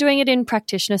tried doing it in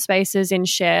practitioner spaces in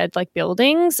shared like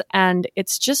buildings, and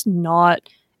it's just not.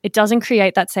 It doesn't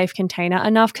create that safe container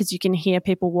enough, because you can hear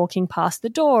people walking past the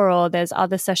door, or there's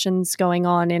other sessions going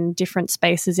on in different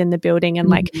spaces in the building. And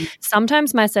like,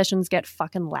 sometimes my sessions get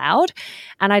fucking loud,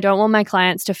 and I don't want my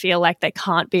clients to feel like they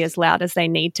can't be as loud as they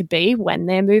need to be when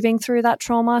they're moving through that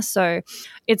trauma. So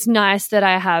it's nice that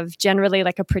I have generally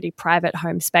like a pretty private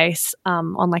home space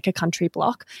on like a country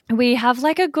block. We have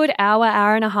like a good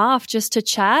hour and a half just to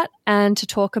chat and to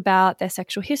talk about their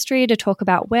sexual history, to talk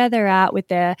about where they're at with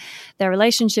their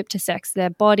relationship to sex, their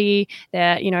body,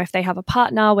 if they have a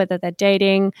partner, whether they're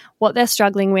dating, what they're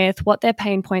struggling with, what their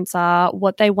pain points are,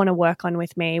 what they want to work on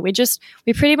with me. We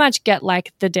pretty much get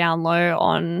like the down low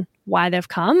on why they've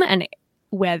come and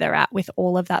where they're at with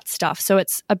all of that stuff. So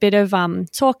it's a bit of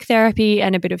talk therapy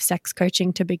and a bit of sex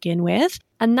coaching to begin with.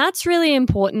 And that's really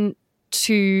important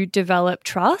to develop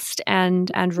trust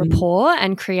and rapport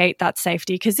and create that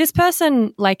safety, because this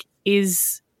person like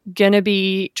is going to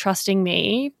be trusting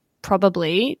me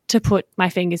probably to put my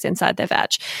fingers inside their vag.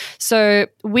 So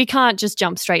we can't just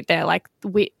jump straight there. Like,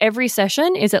 every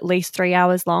session is at least 3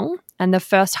 hours long, and the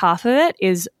first half of it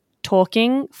is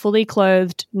talking, fully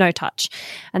clothed, no touch.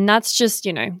 And that's just,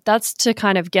 that's to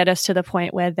kind of get us to the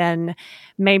point where then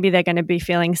maybe they're going to be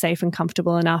feeling safe and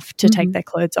comfortable enough to take their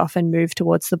clothes off and move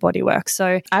towards the bodywork.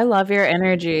 So I love your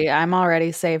energy. I'm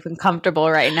already safe and comfortable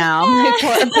right now.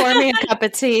 Pour me a cup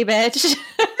of tea, bitch.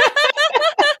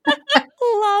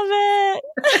 Love it.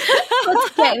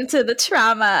 Let's get into the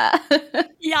trauma.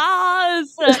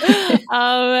 Yes.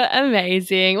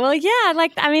 Amazing. Well, yeah,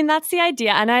 that's the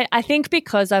idea. And I think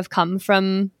because I've come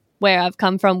from where I've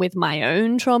come from with my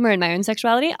own trauma and my own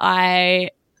sexuality, I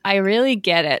I really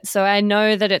get it. So I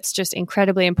know that it's just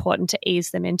incredibly important to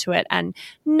ease them into it and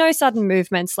no sudden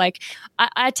movements. Like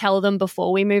I tell them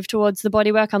before we move towards the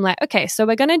bodywork, I'm like, okay, so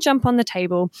we're going to jump on the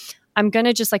table. I'm going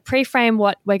to just like pre-frame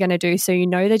what we're going to do so you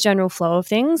know the general flow of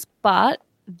things, but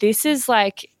this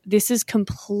is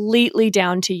completely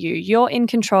down to you. You're in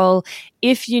control.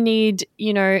 If you need,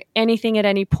 anything at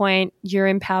any point, you're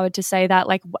empowered to say that.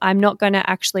 Like, I'm not going to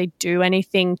actually do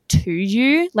anything to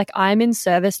you. Like, I'm in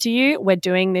service to you. We're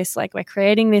doing this, like, we're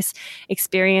creating this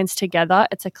experience together.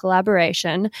 It's a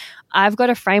collaboration. I've got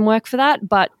a framework for that,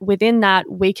 but within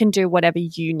that, we can do whatever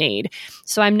you need.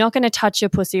 So I'm not going to touch your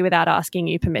pussy without asking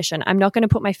you permission. I'm not going to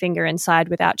put my finger inside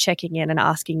without checking in and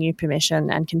asking you permission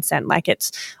and consent. Like,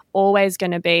 it's always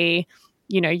going to be,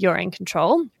 you're in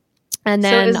control. And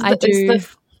then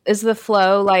is the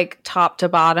flow like top to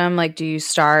bottom? Like, do you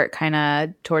start kind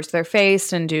of towards their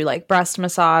face and do like breast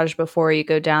massage before you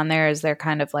go down there? Is there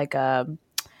kind of like a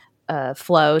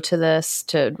flow to this,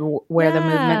 to where the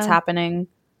movement's happening?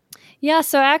 Yeah,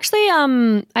 so actually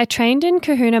I trained in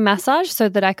kahuna massage so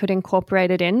that I could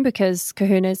incorporate it in, because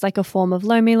kahuna is like a form of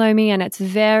lomi and it's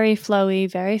very flowy,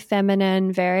 very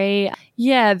feminine, very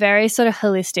sort of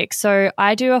holistic. So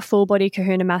I do a full body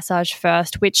kahuna massage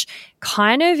first, which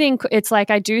kind of it's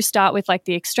like I do start with like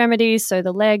the extremities, so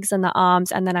the legs and the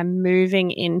arms, and then I'm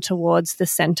moving in towards the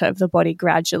center of the body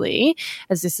gradually,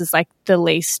 as this is like the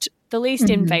least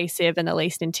invasive and the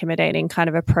least intimidating kind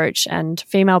of approach, and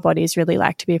female bodies really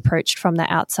like to be approached from the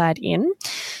outside in.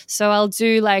 So I'll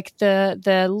do like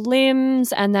the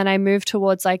limbs, and then I move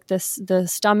towards like the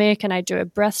stomach, and I do a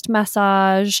breast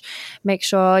massage, make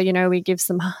sure we give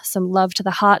some love to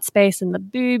the heart space and the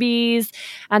boobies,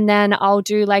 and then I'll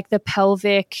do like the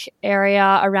pelvic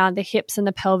area around the hips and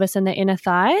the pelvis and the inner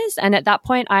thighs, and at that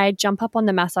point I jump up on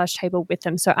the massage table with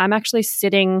them. So I'm actually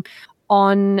sitting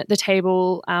on the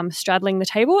table, straddling the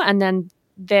table, and then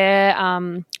their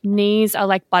knees are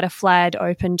like butterflied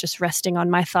open, just resting on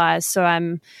my thighs. So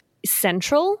I'm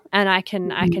central, and I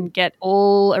can get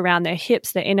all around their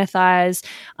hips, their inner thighs,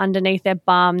 underneath their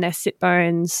bum, their sit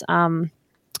bones,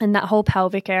 and that whole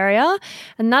pelvic area.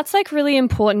 And that's like really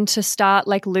important to start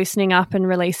like loosening up and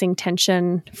releasing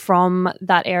tension from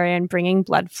that area and bringing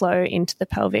blood flow into the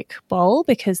pelvic bowl,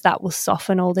 because that will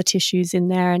soften all the tissues in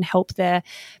there and help there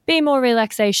be more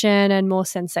relaxation and more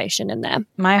sensation in there.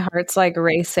 My heart's like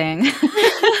racing.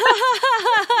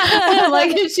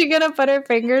 Like, is she gonna put her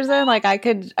fingers in? Like, I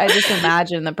just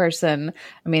imagine the person,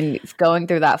 going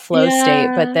through that flow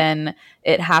state, but then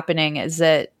it happening. Is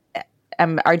it,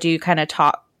 do you kind of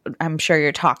talk? I'm sure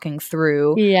you're talking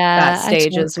through that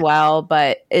stage as well,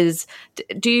 but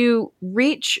do you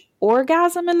reach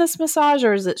orgasm in this massage,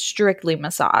 or is it strictly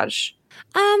massage?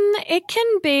 It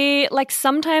can be like,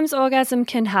 sometimes orgasm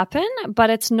can happen, but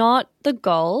it's not the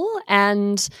goal.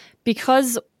 And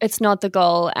because it's not the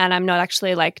goal, and I'm not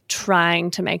actually like trying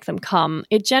to make them come,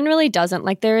 it generally doesn't.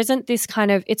 Like, there isn't this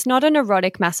kind of, it's not an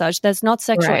erotic massage. There's not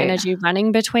sexual energy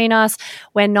running between us.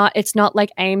 It's not like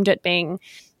aimed at being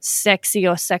sexy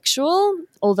or sexual,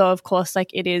 although of course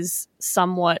like it is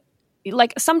somewhat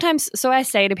like sometimes. So I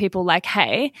say to people like,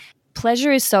 hey,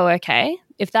 pleasure is so okay.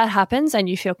 If that happens and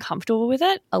you feel comfortable with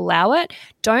it, allow it.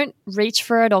 Don't reach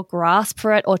for it or grasp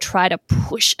for it or try to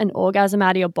push an orgasm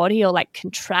out of your body or like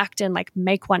contract and like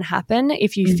make one happen.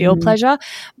 If you feel pleasure,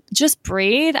 just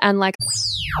breathe and like.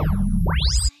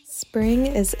 Spring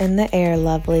is in the air,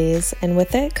 lovelies, and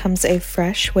with it comes a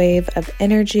fresh wave of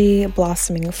energy,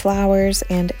 blossoming flowers,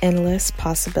 and endless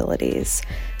possibilities.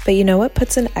 But you know what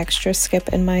puts an extra skip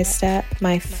in my step?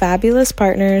 My fabulous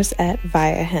partners at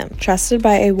Via Hemp. Trusted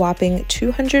by a whopping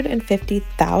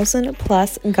 250,000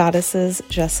 plus goddesses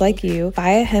just like you,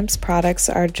 Via Hemp's products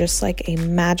are just like a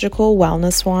magical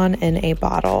wellness wand in a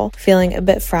bottle. Feeling a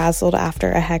bit frazzled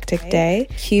after a hectic day?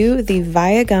 Cue the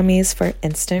Via gummies for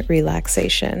instant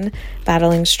relaxation.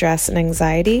 Battling stress and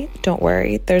anxiety? Don't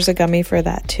worry, there's a gummy for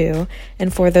that too.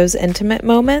 And for those intimate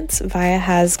moments, Via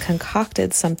has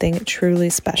concocted something truly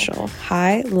special.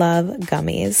 High Love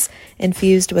Gummies.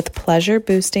 Infused with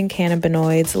pleasure-boosting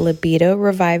cannabinoids,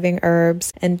 libido-reviving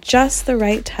herbs, and just the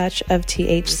right touch of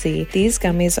THC, these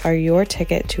gummies are your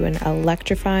ticket to an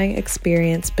electrifying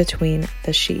experience between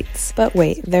the sheets. But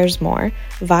wait, there's more.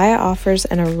 Via offers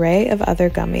an array of other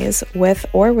gummies with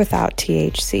or without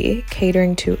THC,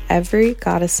 catering to every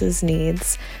goddess's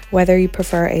needs. Whether you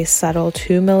prefer a subtle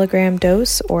 2 milligram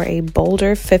dose or a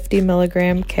bolder 50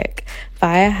 milligram kick,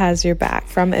 Via has your back.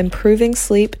 From improving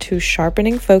sleep to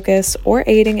sharpening focus or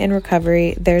aiding in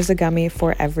recovery, there's a gummy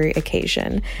for every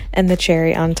occasion. And the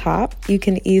cherry on top, you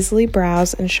can easily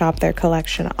browse and shop their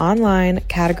collection online,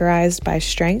 categorized by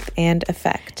strength and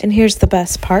effect. And here's the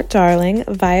best part, darling.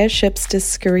 Via ships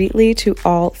discreetly to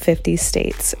all 50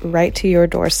 states, right to your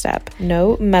doorstep.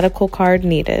 No medical card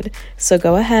needed. So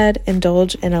go ahead,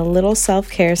 indulge in a little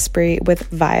self-care spree with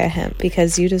Via Hemp,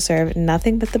 because you deserve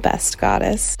nothing but the best,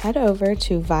 goddess. Head over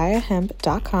to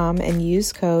viahemp.com and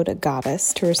use code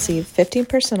GODDESS to receive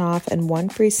 15% off and one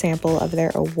free sample of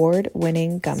their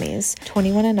award-winning gummies.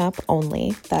 21 and up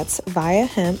only. That's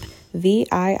viahemp,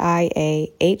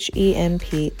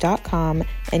 VIIAHEMP.com,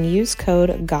 and use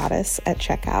code GODDESS at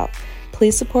checkout.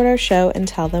 Please support our show and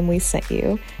tell them we sent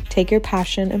you. Take your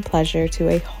passion and pleasure to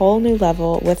a whole new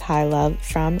level with High Love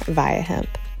from Via Hemp.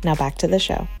 Now back to the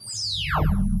show.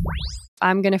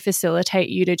 I'm going to facilitate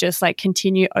you to just like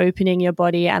continue opening your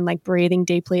body and like breathing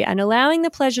deeply and allowing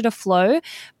the pleasure to flow,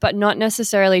 but not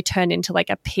necessarily turn into like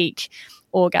a peak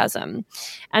orgasm.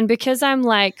 And because I'm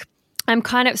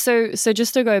kind of so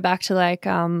just to go back to like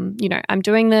I'm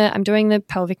doing the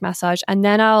pelvic massage, and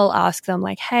then I'll ask them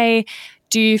like, hey,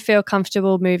 do you feel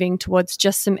comfortable moving towards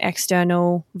just some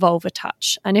external vulva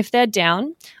touch? And if they're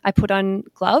down, I put on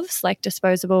gloves, like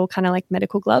disposable kind of like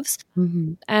medical gloves.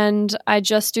 Mm-hmm. And I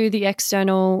just do the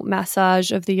external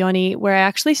massage of the yoni, where I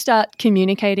actually start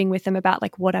communicating with them about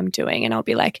like what I'm doing. And I'll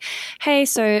be like, hey,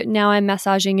 so now I'm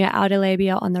massaging your outer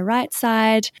labia on the right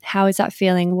side. How is that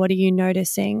feeling? What are you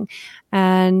noticing?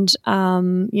 And,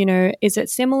 is it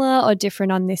similar or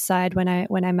different on this side when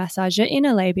I massage your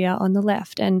inner labia on the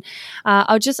left? And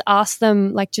I'll just ask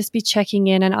them, like, just be checking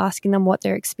in and asking them what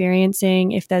they're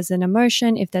experiencing, if there's an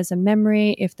emotion, if there's a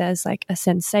memory, if there's like a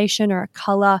sensation or a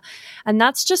color. And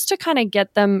that's just to kind of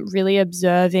get them really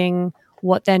observing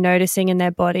what they're noticing in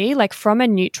their body, like from a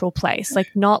neutral place,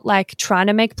 like not like trying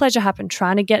to make pleasure happen,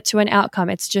 trying to get to an outcome.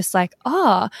 It's just like,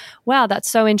 oh, wow, that's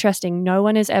so interesting. No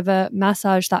one has ever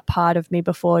massaged that part of me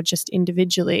before, just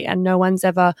individually. And no one's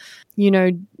ever,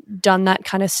 done that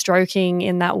kind of stroking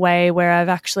in that way where I've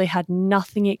actually had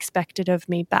nothing expected of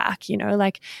me back,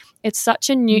 like it's such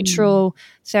a neutral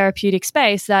therapeutic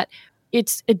space that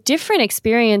it's a different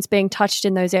experience being touched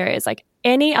in those areas. Like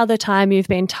any other time you've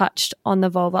been touched on the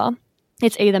vulva,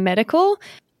 it's either medical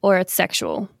or it's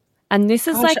sexual. And this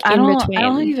is like in between. I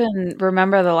don't even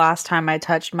remember the last time I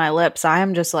touched my lips. I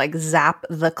am just like zap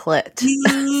the clit.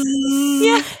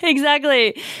 Yeah,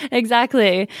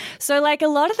 exactly. So like a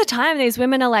lot of the time these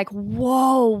women are like,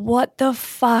 whoa, what the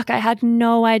fuck? I had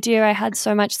no idea I had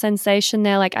so much sensation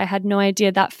there. Like I had no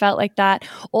idea that felt like that.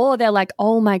 Or they're like,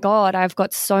 oh my God, I've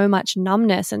got so much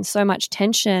numbness and so much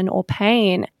tension or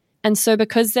pain. And so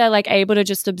because they're like able to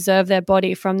just observe their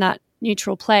body from that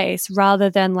neutral place rather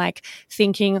than like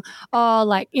thinking, oh,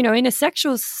 like, in a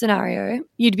sexual scenario,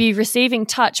 you'd be receiving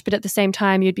touch, but at the same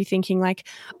time you'd be thinking like,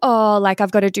 oh, like I've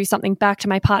got to do something back to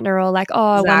my partner, or like,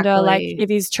 oh, exactly. I wonder like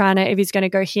if he's going to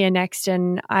go here next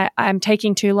and I'm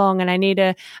taking too long and I need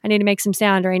to make some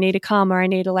sound, or I need to come, or I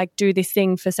need to like do this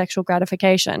thing for sexual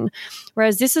gratification.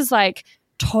 Whereas this is like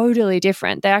totally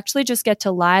different. They actually just get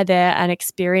to lie there and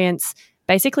experience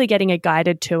basically getting a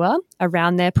guided tour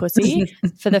around their pussy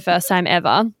for the first time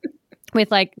ever, with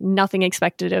like nothing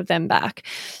expected of them back.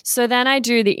 So then I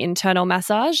do the internal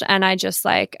massage, and I just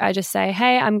say,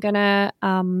 hey, I'm gonna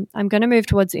move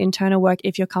towards the internal work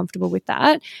if you're comfortable with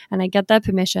that. And I get their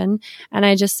permission, and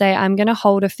I just say, I'm gonna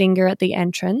hold a finger at the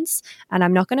entrance, and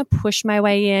I'm not gonna push my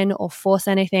way in or force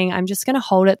anything. I'm just gonna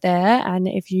hold it there. And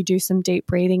if you do some deep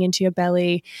breathing into your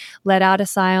belly, let out a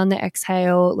sigh on the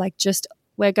exhale, like just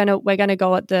we're gonna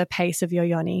go at the pace of your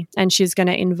yoni, and she's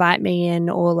gonna invite me in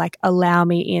or like allow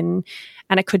me in.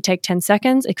 And it could take 10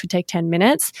 seconds, it could take 10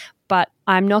 minutes, but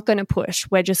I'm not gonna push.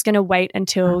 We're just gonna wait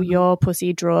until your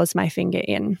pussy draws my finger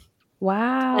in.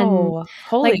 Wow. And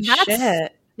holy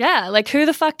shit. Yeah, like who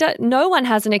the fuck no one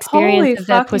has an experience of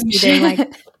their pussy being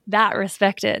like that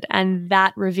respected and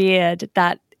that revered,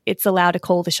 that it's allowed to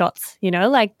call the shots,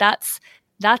 like that's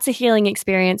a healing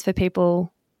experience for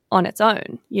people on its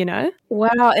own,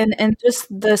 Wow. And just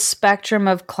the spectrum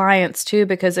of clients too,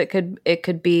 because it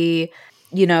could be,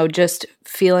 just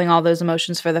feeling all those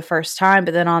emotions for the first time.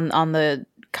 But then on the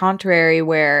contrary,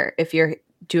 where if you're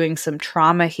doing some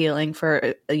trauma healing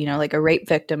for, like a rape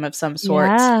victim of some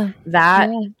sort,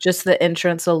 just the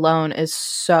entrance alone is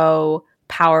so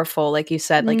powerful. Like you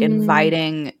said, like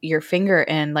inviting your finger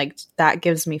in, like that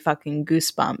gives me fucking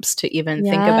goosebumps to even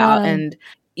think about. And,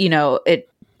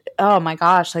 oh my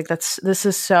gosh, like this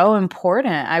is so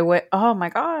important. Oh my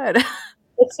God.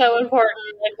 It's so important,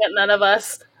 like that none of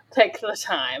us take the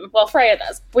time. Well, Freya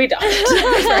does. We don't.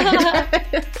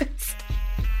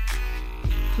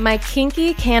 My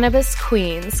kinky cannabis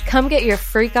queens, come get your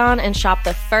freak on and shop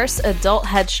the first adult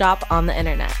head shop on the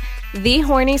internet.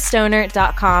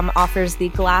 TheHornyStoner.com offers the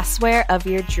glassware of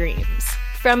your dreams.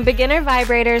 From beginner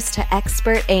vibrators to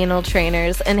expert anal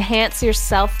trainers, enhance your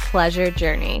self-pleasure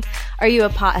journey. Are you a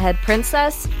pothead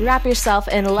princess? Wrap yourself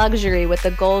in luxury with the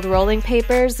gold rolling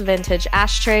papers, vintage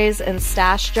ashtrays, and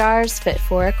stash jars fit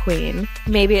for a queen.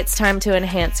 Maybe it's time to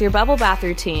enhance your bubble bath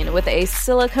routine with a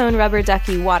silicone rubber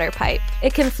ducky water pipe.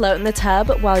 It can float in the tub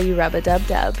while you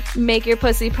rub-a-dub-dub. Make your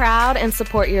pussy proud and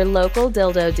support your local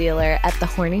dildo dealer at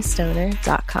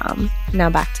thehornystoner.com. Now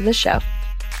back to the show.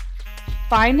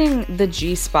 Finding the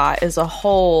G-spot is a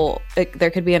whole, there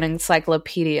could be an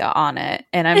encyclopedia on it.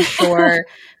 And I'm sure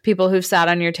people who've sat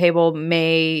on your table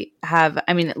may have,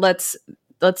 I mean, let's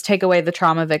take away the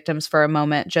trauma victims for a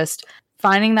moment. Just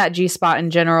finding that G-spot in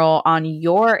general on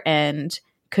your end,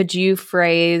 could you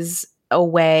phrase a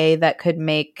way that could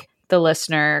make the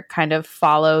listener kind of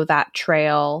follow that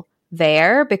trail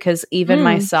there? Because even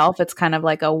myself, it's kind of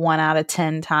like a 1 out of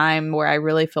 10 time where I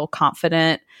really feel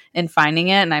confident in finding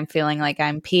it, and I'm feeling like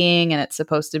I'm peeing and it's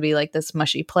supposed to be like this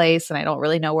mushy place and I don't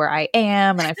really know where I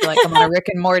am, and I feel like I'm on a Rick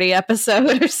and Morty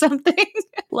episode or something.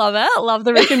 Love it. Love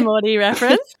the Rick and Morty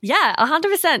reference. Yeah,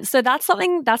 100%. So that's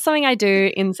something I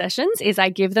do in sessions is I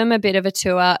give them a bit of a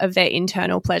tour of their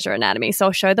internal pleasure anatomy. So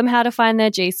I'll show them how to find their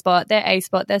G-spot, their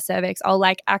A-spot, their cervix. I'll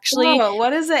like actually... Whoa,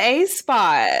 what is the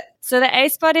A-spot? So the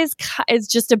A-spot is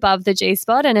just above the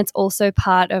G-spot, and it's also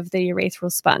part of the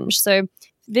urethral sponge. So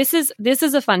this is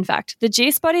a fun fact. The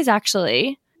G-spot is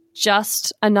actually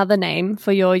just another name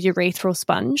for your urethral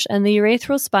sponge, and the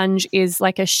urethral sponge is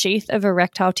like a sheath of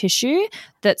erectile tissue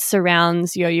that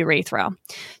surrounds your urethra.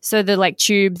 So the like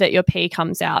tube that your pee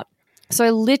comes out. So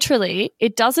literally,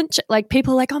 it doesn't like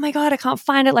people are like, oh my God, I can't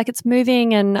find it. Like it's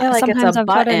moving, and like sometimes it's a I've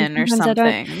got it, button or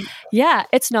something. Yeah,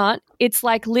 it's not. It's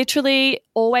like literally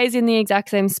always in the exact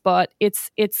same spot. It's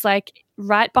like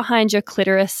right behind your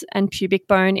clitoris and pubic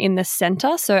bone in the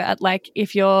center. So at like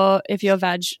if your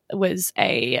vag was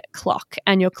a clock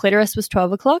and your clitoris was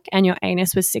 12 o'clock and your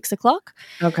anus was 6 o'clock.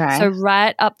 Okay. So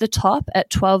right up the top at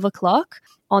 12 o'clock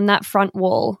on that front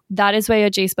wall, that is where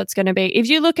your G-spot's going to be. If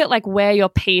you look at like where your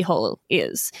pee hole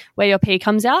is, where your pee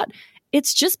comes out,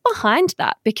 it's just behind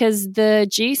that, because the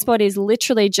G-spot is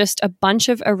literally just a bunch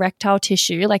of erectile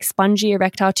tissue, like spongy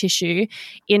erectile tissue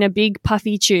in a big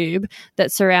puffy tube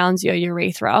that surrounds your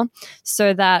urethra,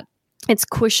 so that it's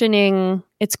cushioning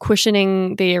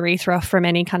the urethra from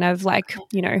any kind of like,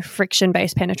 you know,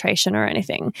 friction-based penetration or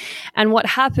anything. And what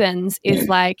happens is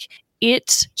like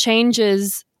it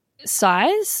changes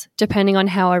size depending on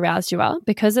how aroused you are.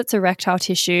 Because it's erectile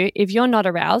tissue, if you're not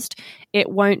aroused, it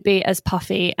won't be as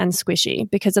puffy and squishy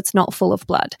because it's not full of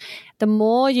blood. The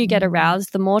more you get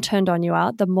aroused, the more turned on you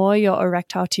are, the more your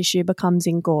erectile tissue becomes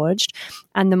engorged,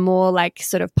 and the more like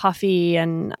sort of puffy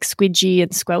and squidgy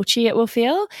and squelchy it will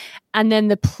feel. And then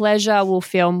the pleasure will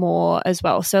feel more as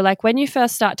well. So like when you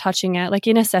first start touching it, like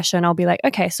in a session, I'll be like,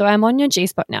 okay, so I'm on your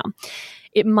G-spot now.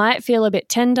 It might feel a bit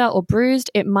tender or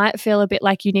bruised. It might feel a bit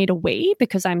like you need a wee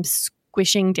because I'm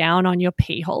squishing down on your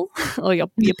pee hole or your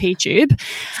pee tube.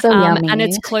 So yummy. And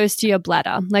it's close to your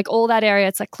bladder. Like all that area,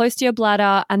 it's like close to your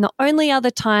bladder. And the only other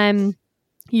time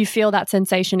you feel that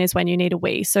sensation is when you need a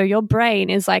wee. So your brain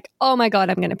is like, oh my God,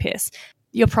 I'm going to piss.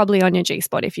 You're probably on your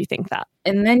G-spot if you think that.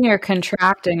 And then you're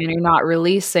contracting and you're not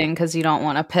releasing because you don't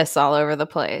want to piss all over the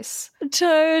place.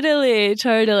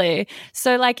 Totally.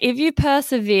 So like if you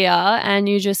persevere and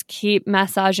you just keep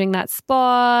massaging that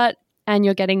spot and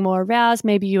you're getting more aroused,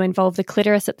 maybe you involve the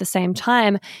clitoris at the same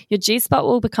time, your G-spot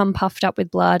will become puffed up with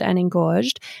blood and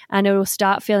engorged, and it will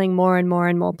start feeling more and more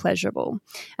and more pleasurable.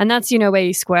 And that's, you know, where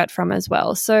you squirt from as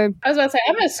well. So I was about to say,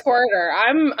 I'm a squirter.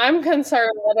 I'm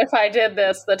concerned that if I did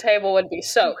this, the table would be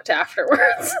soaked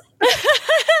afterwards.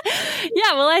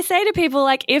 Yeah, well, I say to people,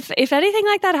 like, if anything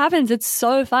like that happens, it's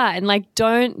so fine. Like,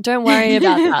 don't worry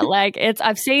about that. Like,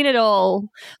 I've seen it all.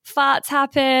 Farts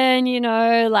happen, you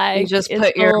know, like you just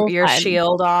put your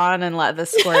shield on and let the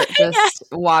squirt just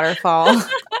waterfall.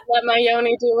 Let my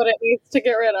Yoni do what it needs to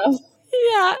get rid of.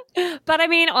 Yeah. But I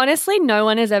mean, honestly, no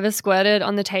one has ever squirted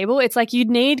on the table. It's like you'd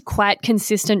need quite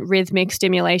consistent rhythmic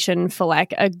stimulation for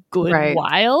like a good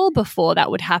while before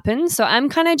that would happen. So I'm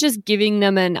kind of just giving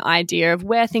them an idea of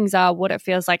where things are, what it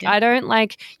feels like. I don't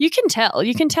like, you can tell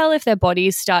if their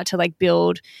bodies start to like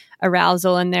build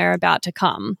arousal and they're about to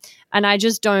come. And I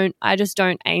just don't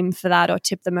aim for that or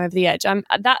tip them over the edge.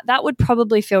 That would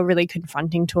probably feel really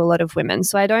confronting to a lot of women.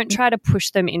 So I don't try to push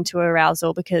them into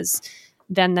arousal because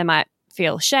then they might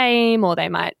feel shame or they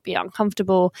might be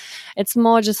uncomfortable. It's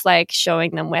more just like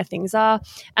showing them where things are.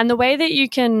 And the way that you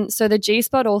can, so the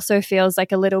G-spot also feels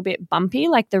like a little bit bumpy,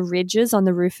 like the ridges on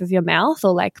the roof of your mouth,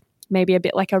 or like maybe a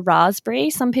bit like a raspberry,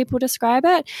 some people describe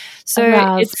it. So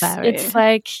it's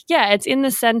like, yeah, it's in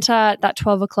the center, that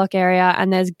 12 o'clock area,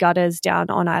 and there's gutters down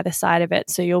on either side of it.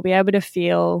 So you'll be able to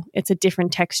feel it's a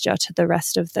different texture to the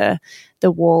rest of the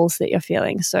walls that you're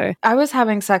feeling. So I was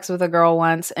having sex with a girl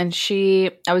once, and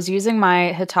I was using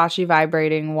my Hitachi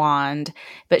vibrating wand,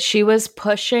 but she was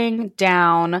pushing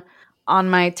down on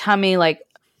my tummy, like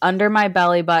under my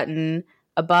belly button,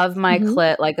 above my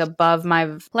clit, like above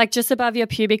my... Like just above your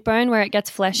pubic bone where it gets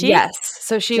fleshy? Yes.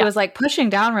 So she was like pushing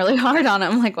down really hard on it.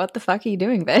 I'm like, what the fuck are you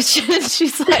doing, bitch? And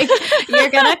she's like, you're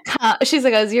going to come. She's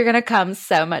like, you're going to come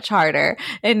so much harder.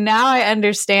 And now I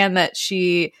understand that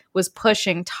she was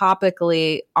pushing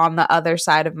topically on the other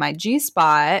side of my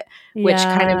G-spot, which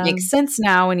kind of makes sense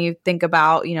now when you think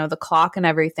about, the clock and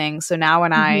everything. So now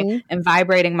when I am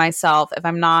vibrating myself, if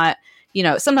I'm not...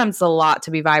 sometimes it's a lot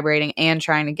to be vibrating and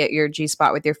trying to get your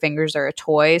G-spot with your fingers or a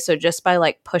toy. So just by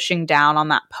like pushing down on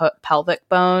that pelvic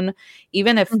bone,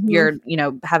 even if you're,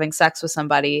 having sex with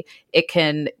somebody, it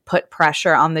can put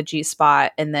pressure on the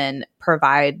G-spot and then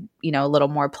provide, a little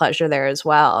more pleasure there as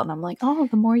well. And I'm like, oh,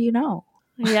 the more you know.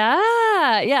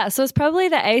 Yeah. So it's probably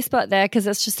the A spot there because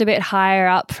it's just a bit higher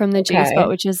up from the G spot,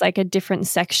 which is like a different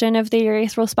section of the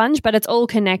urethral sponge, but it's all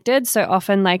connected. So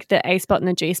often like the A spot and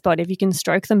the G spot, if you can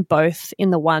stroke them both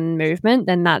in the one movement,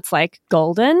 then that's like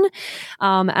golden.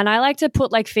 And I like to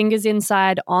put like fingers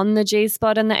inside on the G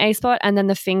spot and the A spot, and then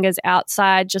the fingers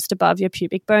outside just above your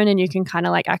pubic bone, and you can kind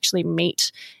of like actually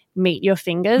meet your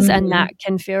fingers, and that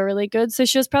can feel really good. So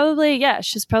she's probably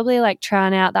like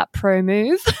trying out that pro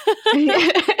move.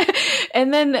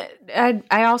 And then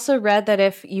I also read that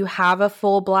if you have a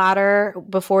full bladder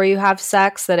before you have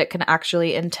sex, that it can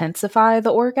actually intensify the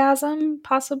orgasm,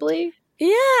 possibly.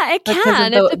 Yeah, it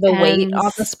can. The weight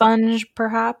on the sponge,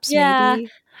 perhaps. Yeah,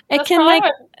 maybe. That's can like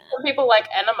some people like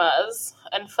enemas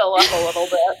and fill up a little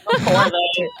bit before they.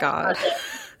 Dear God.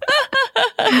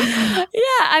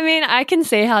 Yeah, I mean, I can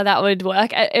see how that would work.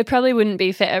 It probably wouldn't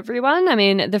be for everyone. I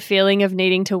mean, the feeling of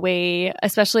needing to wee,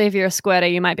 especially if you're a squirter,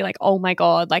 you might be like, oh my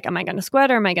God, like, am I going to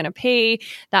squirt or am I going to pee?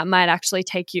 That might actually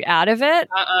take you out of it.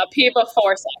 Pee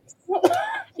before sex.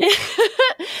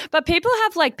 But people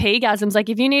have like pee-gasms. Like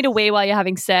if you need a wee while you're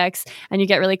having sex and you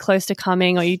get really close to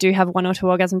coming, or you do have one or two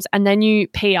orgasms and then you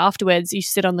pee afterwards, you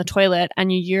sit on the toilet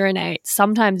and you urinate,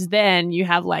 sometimes then you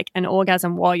have like an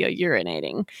orgasm while you're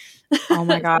urinating. Oh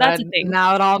my God. That's a thing.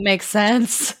 Now it all makes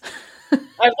sense.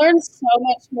 I've learned so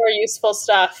much more useful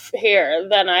stuff here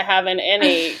than I have in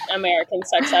any American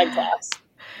sex ed class.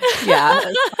 Yeah.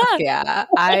 Yeah.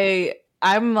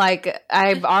 I'm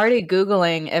already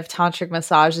Googling if tantric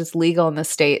massage is legal in the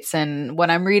States. And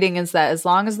what I'm reading is that as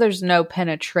long as there's no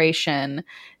penetration,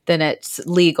 then it's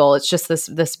legal. It's just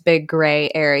this big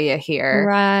gray area here.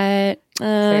 Right.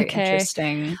 Very Okay.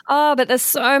 interesting. Oh, but there's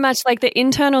so much, like the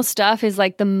internal stuff is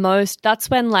like that's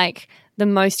when like the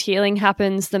most healing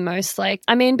happens, the most like,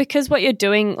 I mean, because what we're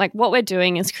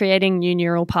doing is creating new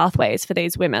neural pathways for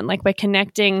these women. Like we're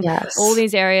connecting all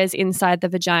these areas inside the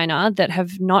vagina that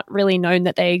have not really known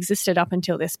that they existed up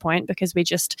until this point, because we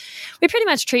pretty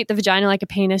much treat the vagina like a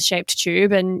penis-shaped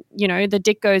tube, and, the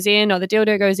dick goes in or the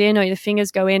dildo goes in or the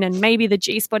fingers go in and maybe the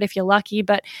G-spot if you're lucky,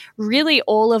 but really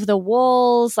all of the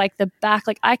walls, like the back,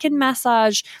 like I can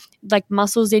massage like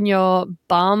muscles in your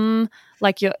bum,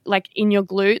 like in your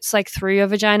glutes, like through your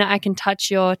vagina. I can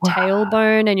touch your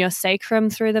tailbone and your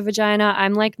sacrum through the vagina.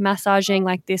 I'm like massaging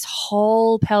like this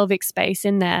whole pelvic space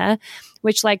in there,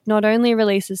 which like not only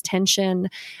releases tension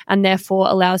and therefore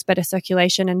allows better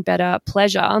circulation and better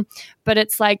pleasure, but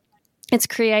it's like it's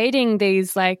creating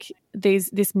these like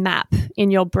this map in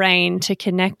your brain to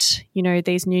connect,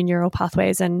 these new neural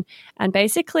pathways and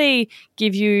basically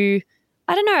give you,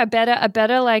 I don't know, a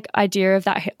better like idea of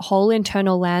that whole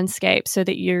internal landscape, so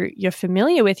that you're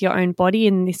familiar with your own body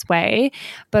in this way,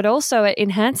 but also it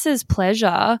enhances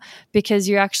pleasure because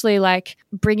you're actually like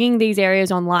bringing these areas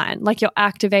online, like you're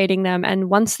activating them. And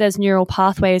once there's neural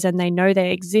pathways and they know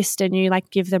they exist and you like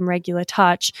give them regular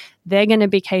touch, they're going to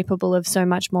be capable of so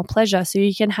much more pleasure. So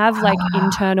you can have like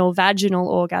internal vaginal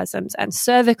orgasms and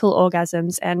cervical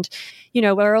orgasms. And,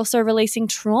 we're also releasing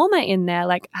trauma in there.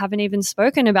 Like I haven't even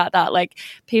spoken about that. Like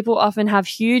people often have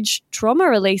huge trauma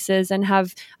releases and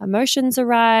have emotions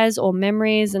arise or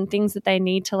memories and things that they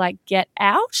need to like get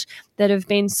out that have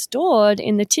been stored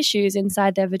in the tissues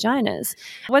inside their vaginas.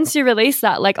 Once you release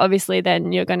that, like obviously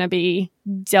then you're going to be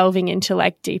delving into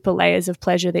like deeper layers of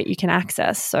pleasure that you can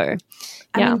access. So,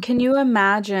 yeah. I mean, can you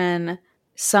imagine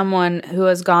someone who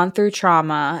has gone through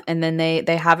trauma, and then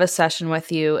they have a session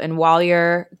with you, and while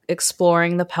you're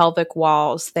exploring the pelvic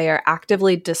walls, they are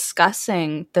actively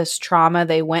discussing this trauma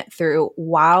they went through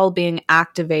while being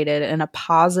activated in a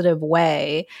positive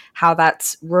way, how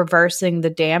that's reversing the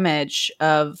damage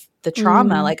of the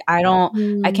trauma. Like I can't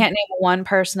name one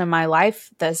person in my life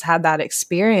that's had that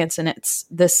experience, and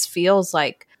this feels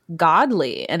like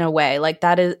godly in a way. Like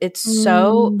that is, it's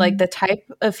so like the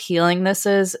type of healing this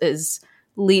is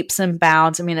leaps and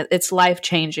bounds. I mean, it's life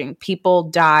changing. People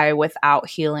die without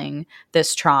healing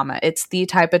this trauma. It's the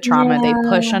type of trauma they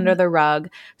push under the rug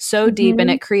so deep, and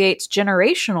it creates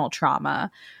generational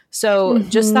trauma. So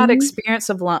just that experience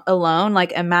of alone,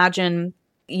 like imagine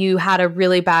you had a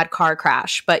really bad car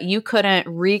crash, but you couldn't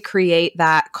recreate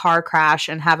that car crash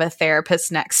and have a therapist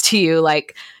next to you,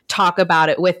 like talk about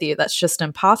it with you. That's just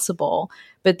impossible.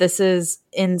 But this is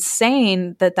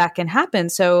insane that can happen.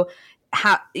 So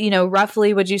how,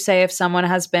 roughly would you say if someone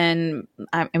has been,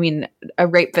 I mean, a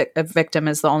rape victim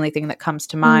is the only thing that comes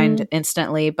to mind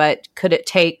instantly, but could it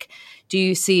take, do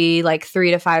you see like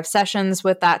 3 to 5 sessions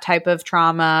with that type of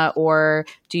trauma, or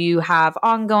do you have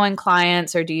ongoing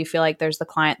clients, or do you feel like there's the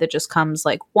client that just comes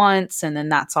like once and then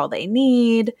that's all they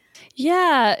need?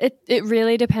 Yeah, it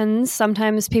really depends.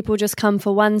 Sometimes people just come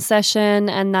for one session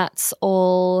and that's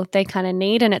all they kind of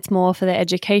need, and it's more for the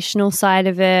educational side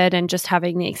of it and just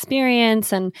having the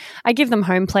experience. And I give them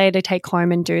home play to take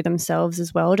home and do themselves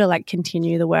as well, to like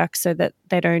continue the work so that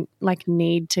they don't like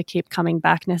need to keep coming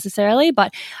back necessarily.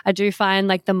 But I do find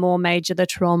like the more major the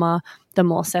trauma, the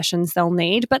more sessions they'll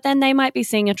need. But then they might be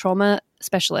seeing a trauma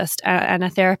specialist and a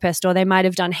therapist, or they might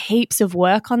have done heaps of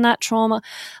work on that trauma,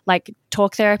 like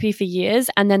talk therapy for years,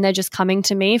 and then they're just coming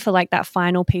to me for like that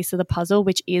final piece of the puzzle,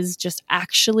 which is just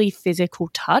actually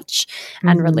physical touch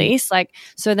and release. Like,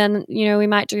 so then, we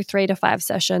might do 3 to 5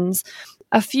 sessions.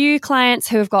 A few clients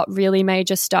who have got really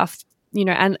major stuff,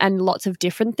 and lots of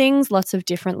different things, lots of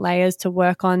different layers to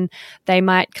work on, they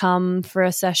might come for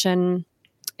a session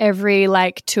every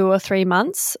like 2 or 3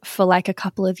 months for like a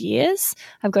couple of years.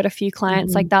 I've got a few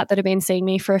clients like that have been seeing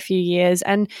me for a few years,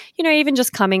 and even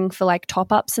just coming for like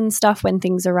top ups and stuff when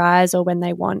things arise or when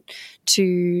they want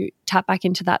to tap back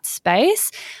into that space.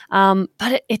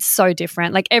 But it's so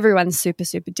different. Like everyone's super,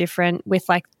 super different with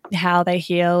like how they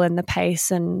heal and the pace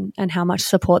and how much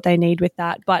support they need with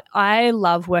that. But I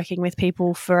love working with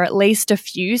people for at least a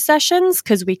few sessions,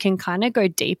 because we can kind of go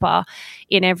deeper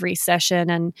in every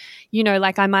session. And,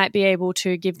 like I might be able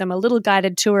to give them a little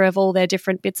guided tour of all their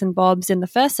different bits and bobs in the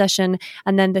first session.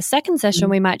 And then the second session,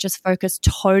 we might just focus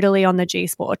totally on the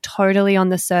G-spot or totally on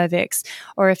the cervix.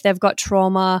 Or if they've got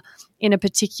trauma in a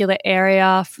particular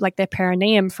area, like their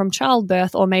perineum from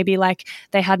childbirth, or maybe like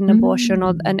they had an abortion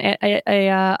or an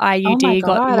IUD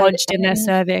got lodged in their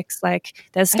cervix. Like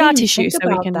there's scar tissue, so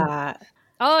we can. That.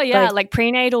 Oh yeah, like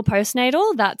prenatal,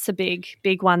 postnatal. That's a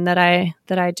big one that I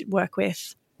work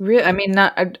with. Really? I mean,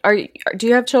 do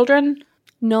you have children?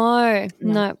 No.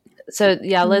 So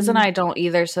yeah, Liz and I don't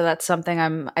either. So that's something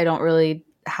I don't really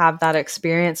have that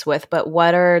experience with. But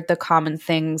what are the common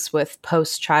things with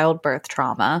post-childbirth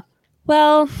trauma?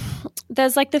 Well,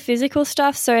 there's like the physical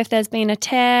stuff. So if there's been a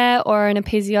tear or an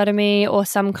episiotomy or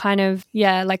some kind of,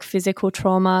 like physical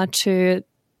trauma to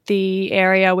the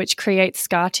area which creates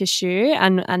scar tissue,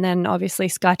 and then obviously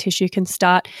scar tissue can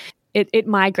start, it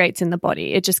migrates in the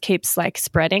body. It just keeps like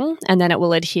spreading, and then it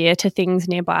will adhere to things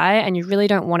nearby, and you really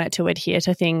don't want it to adhere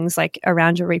to things like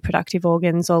around your reproductive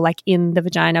organs or like in the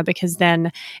vagina, because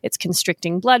then it's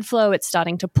constricting blood flow. It's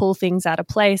starting to pull things out of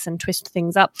place and twist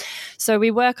things up. So we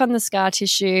work on the scar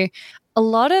tissue. A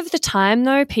lot of the time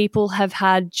though, people have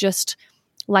had just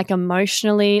like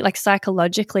emotionally, like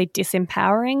psychologically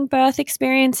disempowering birth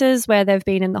experiences where they've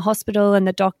been in the hospital and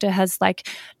the doctor has like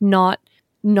not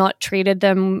treated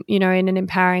them, in an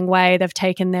empowering way. They've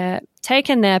taken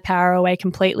their power away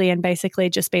completely and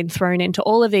basically just been thrown into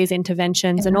all of these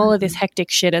interventions, and all of this hectic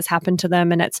shit has happened to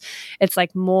them. And it's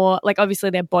like more like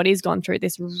obviously their body's gone through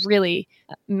this really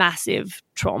massive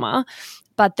trauma,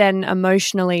 but then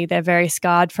emotionally they're very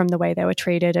scarred from the way they were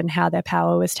treated and how their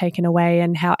power was taken away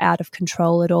and how out of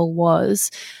control it all was.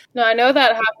 No, I know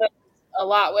that happens a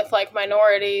lot with like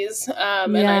minorities.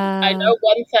 And I know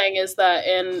one thing is that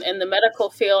in the medical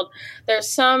field, there's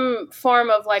some form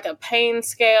of like a pain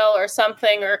scale or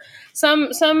something, or some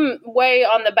way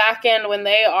on the back end when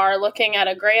they are looking at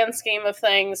a grand scheme of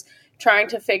things, trying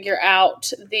to figure out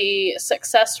the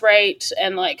success rate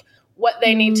and like what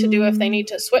they need to do if they need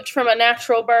to switch from a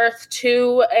natural birth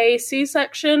to a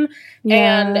C-section.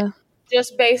 And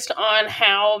just based on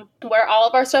where all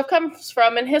of our stuff comes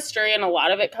from in history, and a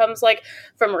lot of it comes like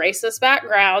from racist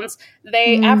backgrounds.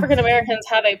 African Americans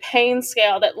have a pain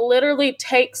scale that literally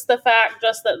takes the fact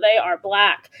just that they are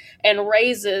Black and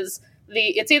raises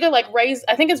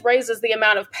raises the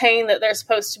amount of pain that they're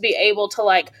supposed to be able to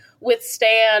like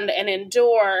withstand and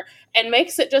endure, and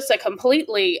makes it just a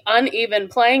completely uneven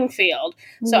playing field.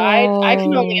 So I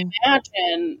can only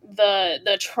imagine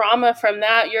the trauma from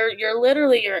that.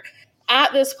 You're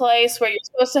at this place where you're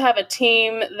supposed to have a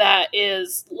team that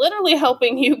is literally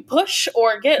helping you push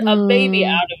or get a baby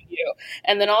out of you.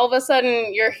 And then all of a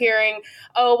sudden you're hearing,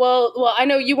 oh, well, I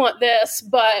know you want this,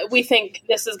 but we think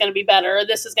this is going to be better, or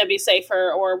this is going to be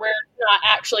safer, or we're not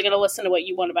actually going to listen to what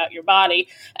you want about your body.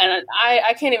 And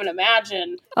I can't even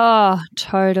imagine. Oh,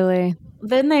 totally.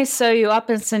 Then they sew you up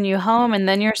and send you home, and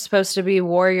then you're supposed to be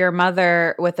warrior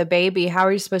mother with a baby. How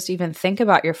are you supposed to even think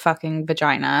about your fucking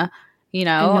vagina? You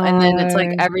know? And then it's like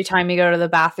every time you go to the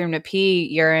bathroom to pee,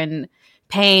 you're in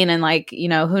pain. And like, you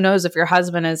know, who knows if your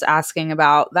husband is asking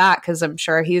about that, because I'm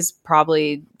sure he's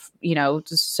probably, you know,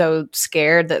 just so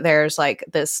scared that there's like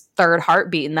this third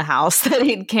heartbeat in the house that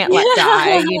he can't let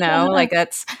die, you know? Like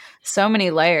that's so many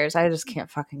layers. I just can't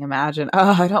fucking imagine.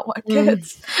 Oh, I don't want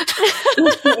kids.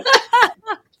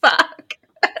 Fuck.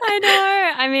 I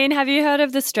know. I mean, have you heard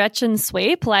of the stretch and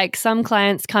sweep? Like some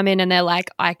clients come in and they're like,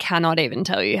 I cannot even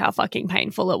tell you how fucking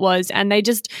painful it was. And they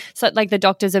just, so like the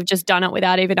doctors have just done it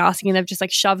without even asking. They've just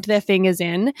like shoved their fingers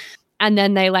in, and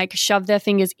then they like shove their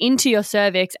fingers into your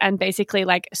cervix and basically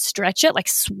like stretch it, like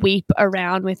sweep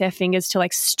around with their fingers to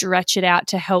like stretch it out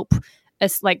to help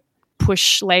us like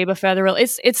push labor further.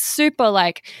 It's super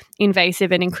like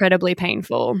invasive and incredibly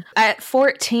painful. At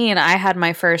 14, I had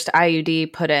my first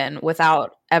IUD put in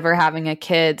without ever having a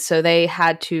kid. So they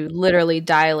had to literally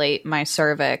dilate my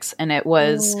cervix, and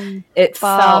it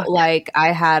felt like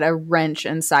I had a wrench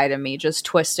inside of me just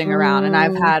twisting around. And I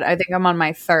think I'm on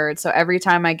my third. So every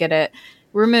time I get it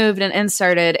removed and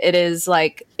inserted, it is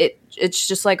like it's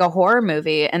just like a horror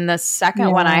movie. And the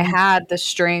second one I had the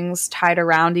strings tied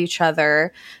around each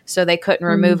other so they couldn't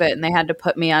remove it, and they had to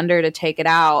put me under to take it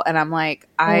out. And I'm like,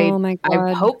 I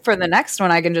hope for the next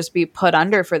one I can just be put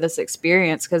under for this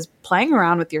experience, because playing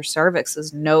around with your cervix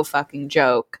is no fucking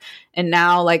joke. And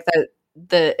now like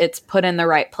it's put in the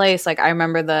right place. Like I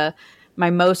remember my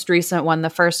most recent one, the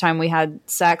first time we had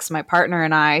sex, my partner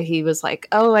and I, he was like,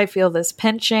 oh, I feel this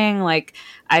pinching. Like,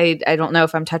 I don't know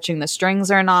if I'm touching the strings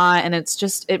or not. And it's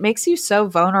just, it makes you so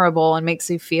vulnerable and makes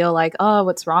you feel like, oh,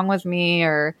 what's wrong with me?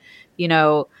 Or, you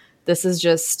know, this is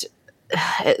just,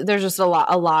 there's just a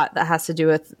lot that has to do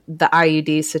with the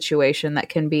IUD situation that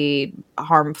can be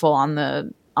harmful on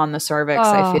the cervix,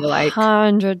 I feel like.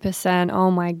 100%.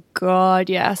 Oh my God.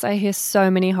 Yes. I hear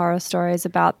so many horror stories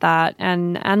about that.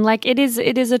 And like it is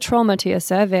a trauma to your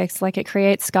cervix. Like it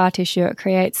creates scar tissue. It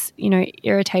creates, you know,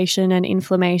 irritation and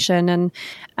inflammation. And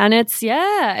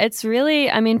it's really,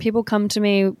 I mean, people come to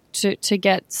me to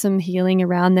get some healing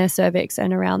around their cervix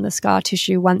and around the scar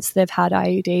tissue once they've had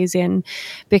IUDs in,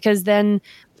 because then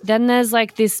there's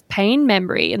like this pain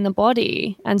memory in the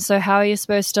body. And so how are you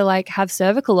supposed to like have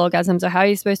cervical orgasms, or how are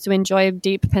you supposed to enjoy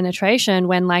deep penetration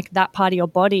when like that part of your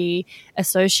body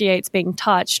associates being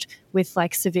touched with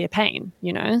like severe pain,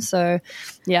 you know? So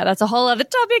yeah, that's a whole other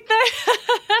topic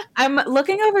though. I'm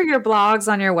looking over your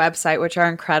blogs on your website, which are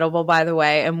incredible, by the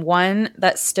way. And one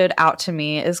that stood out to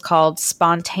me is called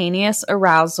Spontaneous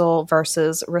Arousal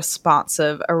versus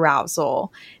Responsive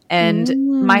Arousal.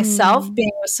 And myself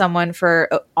being with someone for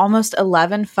almost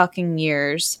 11 fucking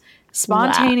years,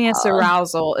 spontaneous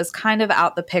arousal is kind of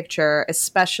out the picture,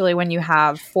 especially when you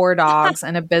have 4 dogs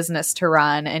and a business to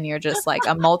run and you're just like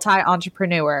a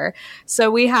multi-entrepreneur. So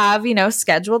we have, you know,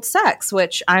 scheduled sex,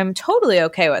 which I'm totally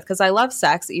okay with because I love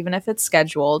sex, even if it's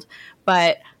scheduled.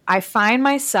 But I find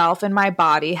myself in my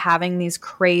body having these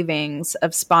cravings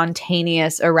of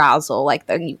spontaneous arousal, like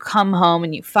you come home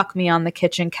and you fuck me on the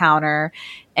kitchen counter.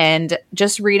 And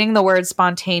just reading the word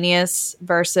spontaneous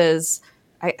versus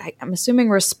I'm assuming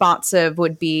responsive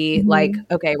would be like,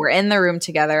 okay, we're in the room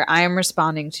together. I am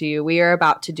responding to you. We are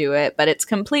about to do it, but it's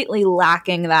completely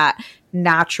lacking that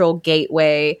natural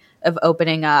gateway of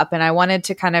opening up. And I wanted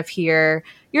to kind of hear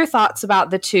your thoughts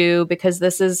about the two, because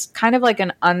this is kind of like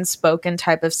an unspoken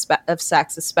type of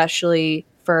sex, especially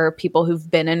for people who've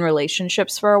been in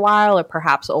relationships for a while, or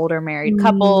perhaps older married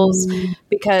couples,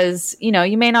 because, you know,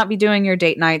 you may not be doing your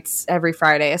date nights every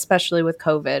Friday, especially with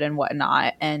COVID and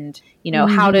whatnot. And, you know,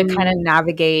 how to kind of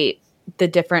navigate the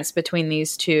difference between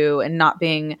these two and not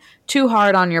being too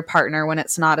hard on your partner when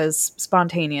it's not as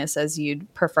spontaneous as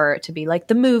you'd prefer it to be. Like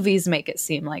the movies make it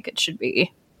seem like it should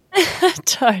be.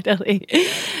 Totally.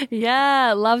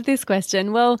 Yeah, love this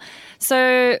question. Well,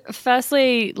 so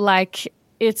firstly, like,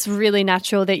 it's really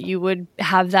natural that you would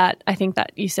have that, I think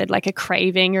that you said like a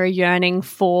craving or a yearning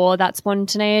for that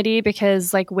spontaneity,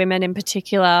 because like women in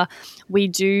particular, we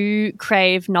do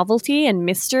crave novelty and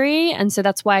mystery. And so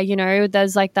that's why, you know,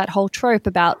 there's like that whole trope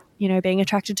about, you know, being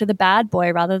attracted to the bad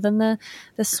boy rather than the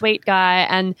sweet guy.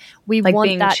 And we like want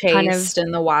being that chased kind of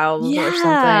in the wild or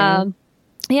something.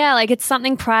 Yeah, like it's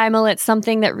something primal. It's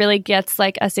something that really gets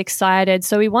like us excited.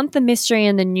 So we want the mystery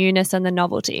and the newness and the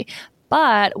novelty.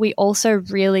 But we also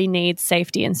really need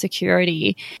safety and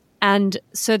security. And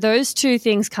so those two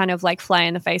things kind of like fly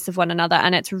in the face of one another.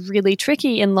 And it's really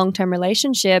tricky in long-term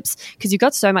relationships because you've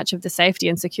got so much of the safety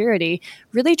and security,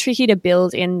 really tricky to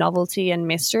build in novelty and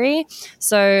mystery.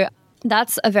 So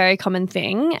that's a very common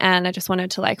thing, and I just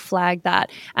wanted to like flag that.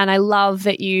 And I love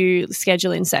that you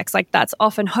schedule in sex. Like that's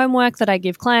often homework that I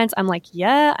give clients. I'm like,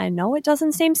 yeah, I know it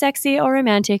doesn't seem sexy or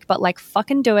romantic, but like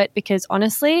fucking do it, because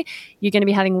honestly, you're going to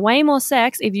be having way more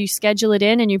sex if you schedule it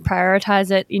in and you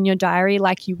prioritize it in your diary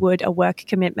like you would a work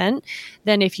commitment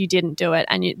than if you didn't do it.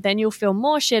 And then you'll feel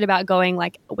more shit about going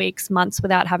like weeks, months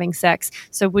without having sex.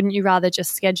 So wouldn't you rather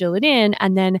just schedule it in,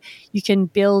 and then you can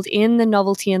build in the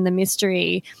novelty and the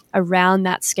mystery around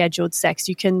that scheduled sex.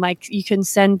 You can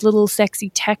send little sexy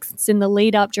texts in the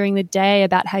lead up during the day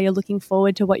about how you're looking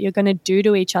forward to what you're going to do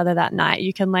to each other that night.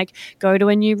 You can like go to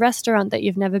a new restaurant that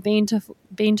you've never been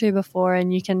to before,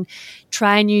 and you can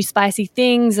try new spicy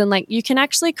things, and like you can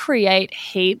actually create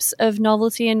heaps of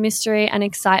novelty and mystery and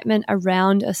excitement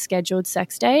around a scheduled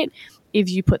sex date if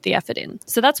you put the effort in.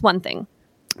 So that's one thing.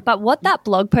 But what that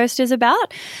blog post is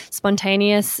about,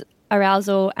 spontaneous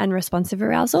arousal and responsive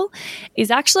arousal,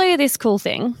 is actually this cool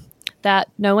thing that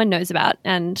no one knows about.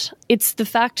 And it's the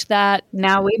fact that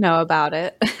now we know about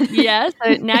it. Yeah,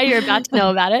 so now you're about to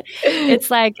know about it. It's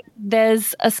like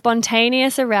there's a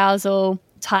spontaneous arousal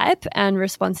type and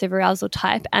responsive arousal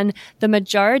type, and the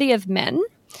majority of men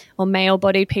or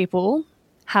male-bodied people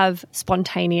have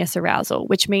spontaneous arousal,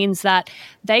 which means that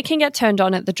they can get turned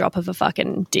on at the drop of a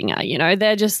fucking dinger. You know,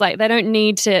 they're just like, they don't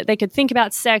need to, they could think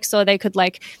about sex, or they could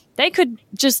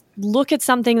just look at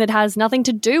something that has nothing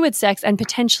to do with sex and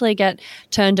potentially get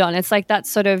turned on. It's like that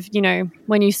sort of, you know,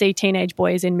 when you see teenage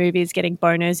boys in movies getting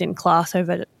boners in class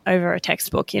over a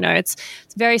textbook, you know, it's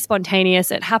very spontaneous.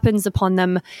 It happens upon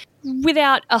them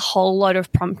without a whole lot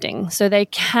of prompting. So they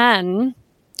can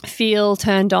feel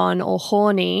turned on or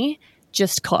horny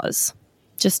just cause.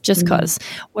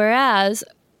 Whereas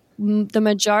the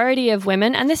majority of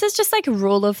women, and this is just like a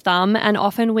rule of thumb, and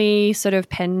often we sort of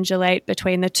pendulate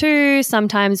between the two.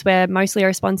 Sometimes we're mostly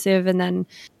responsive, and then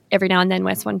every now and then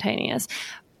we're spontaneous.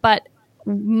 But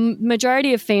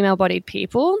majority of female-bodied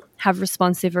people have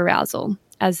responsive arousal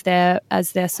as their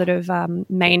sort of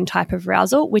main type of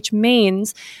arousal, which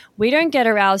means we don't get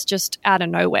aroused just out of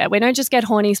nowhere. We don't just get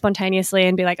horny spontaneously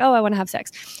and be like, oh, I want to have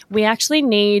sex. We actually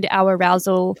need our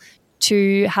arousal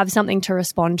to have something to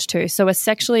respond to. So a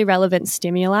sexually relevant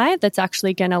stimuli that's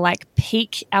actually going to like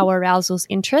pique our arousal's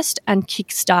interest and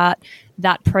kickstart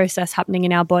that process happening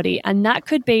in our body. And that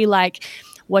could be like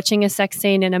watching a sex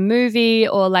scene in a movie,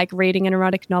 or like reading an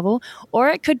erotic novel, or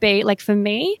it could be like, for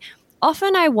me,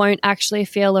 often I won't actually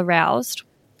feel aroused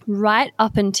right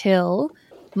up until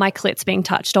my clit's being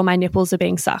touched or my nipples are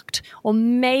being sucked. Or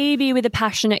maybe with a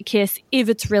passionate kiss, if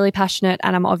it's really passionate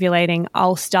and I'm ovulating,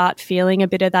 I'll start feeling a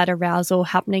bit of that arousal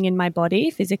happening in my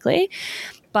body physically.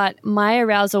 But my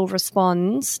arousal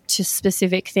responds to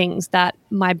specific things that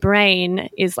my brain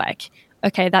is like,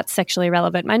 okay, that's sexually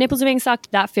relevant. My nipples are being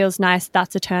sucked. That feels nice.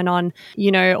 That's a turn on,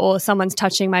 you know, or someone's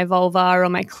touching my vulva or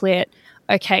my clit.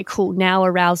 Okay, cool. Now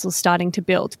arousal's starting to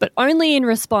build, but only in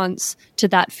response to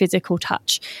that physical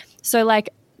touch. So like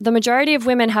the majority of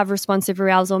women have responsive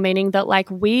arousal, meaning that like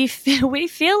we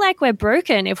feel like we're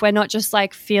broken if we're not just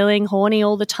like feeling horny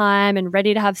all the time and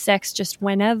ready to have sex just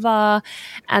whenever.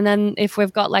 And then if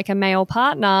we've got like a male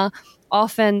partner,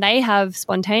 often they have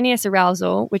spontaneous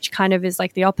arousal, which kind of is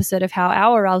like the opposite of how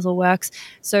our arousal works.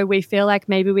 So we feel like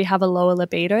maybe we have a lower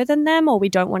libido than them, or we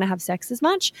don't want to have sex as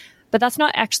much. But that's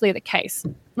not actually the case.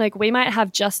 Like we might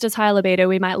have just as high libido,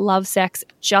 we might love sex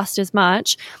just as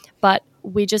much, but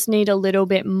we just need a little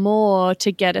bit more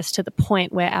to get us to the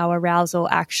point where our arousal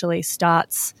actually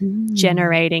starts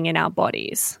generating in our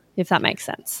bodies, if that makes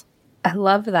sense. I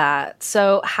love that.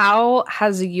 So how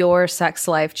has your sex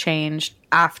life changed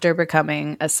after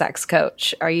becoming a sex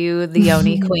coach? Are you the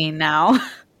Yoni queen now?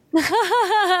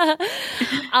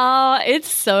 Oh,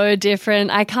 it's so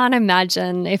different. I can't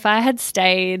imagine if I had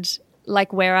stayed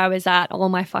like where I was at. Oh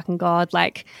my fucking God.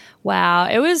 Like wow,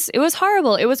 it was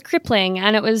horrible. It was crippling,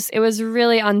 and it was a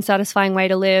really unsatisfying way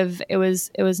to live. It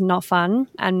was not fun.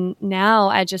 And now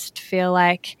I just feel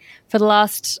like for the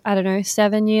last, I don't know,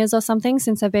 7 years or something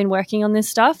since I've been working on this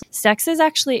stuff, sex is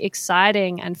actually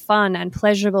exciting and fun and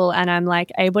pleasurable, and I'm like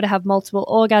able to have multiple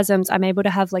orgasms. I'm able to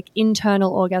have like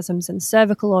internal orgasms and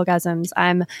cervical orgasms.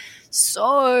 I'm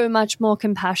so much more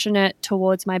compassionate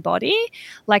towards my body.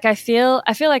 Like I feel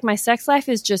like my sex life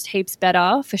is just heaps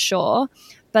better for sure.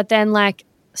 But then like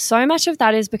so much of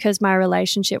that is because my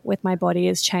relationship with my body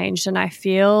has changed, and I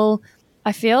feel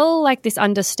like this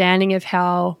understanding of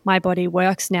how my body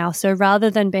works now. So rather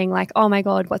than being like, oh my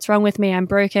God, what's wrong with me? I'm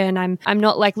broken. I'm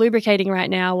not like lubricating right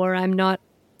now, or I'm not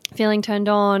feeling turned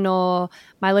on, or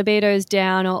my libido's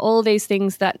down, or all these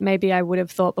things that maybe I would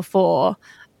have thought before.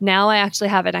 Now I actually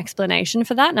have an explanation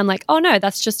for that. And I'm like, oh no,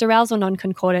 that's just arousal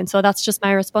non-concordance, or that's just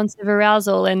my responsive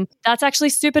arousal. And that's actually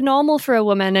super normal for a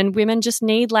woman. And women just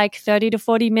need like 30 to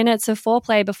 40 minutes of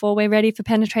foreplay before we're ready for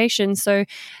penetration. So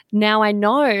now I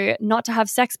know not to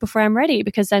have sex before I'm ready,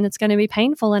 because then it's going to be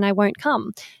painful and I won't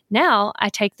come. Now I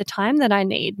take the time that I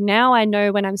need. Now I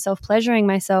know when I'm self-pleasuring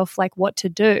myself, like what to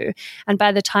do. And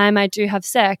by the time I do have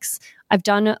sex, I've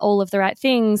done all of the right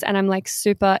things, and I'm like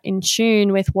super in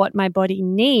tune with what my body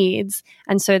needs.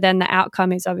 And so then the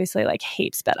outcome is obviously like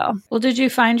heaps better. Well, did you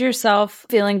find yourself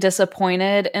feeling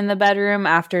disappointed in the bedroom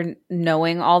after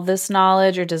knowing all this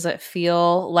knowledge, or does it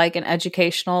feel like an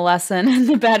educational lesson in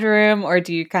the bedroom, or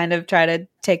do you kind of try to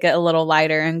take it a little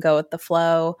lighter and go with the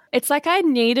flow? It's like I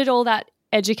needed all that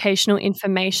educational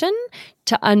information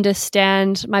to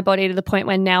understand my body to the point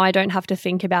where now I don't have to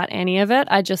think about any of it.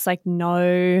 I just like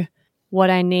know what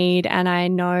I need, and I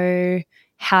know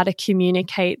how to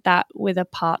communicate that with a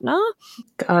partner.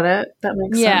 Got it. That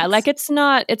makes sense. Yeah, like it's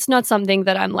not something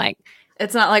that I'm like,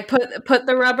 it's not like put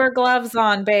the rubber gloves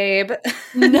on, babe.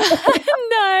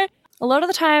 No. A lot of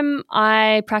the time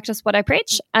I practice what I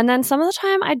preach, and then some of the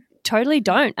time I totally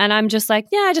don't. And I'm just like,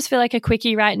 yeah, I just feel like a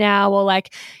quickie right now, or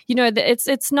like, you know,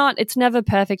 it's never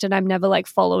perfect, and I'm never like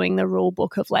following the rule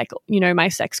book of like, you know, my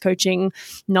sex coaching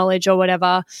knowledge or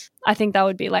whatever. I think that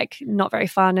would be like not very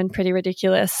fun and pretty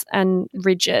ridiculous and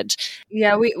rigid.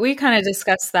 Yeah, we kind of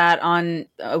discussed that on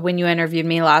when you interviewed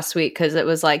me last week, because it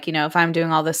was like, you know, if I'm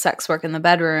doing all this sex work in the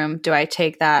bedroom, do I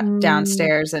take that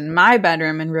downstairs in my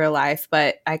bedroom in real life?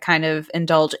 But I kind of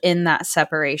indulge in that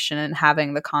separation and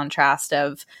having the contrast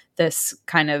of this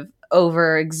kind of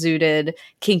over exuded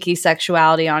kinky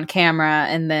sexuality on camera,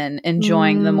 and then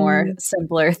enjoying the more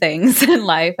simpler things in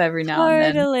life every now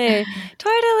and then.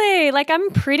 Totally. Like I'm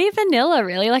pretty vanilla,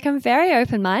 really. Like I'm very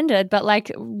open-minded, but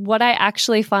like what I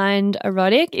actually find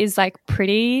erotic is like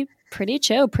pretty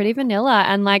chill, pretty vanilla.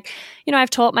 And like, you know, I've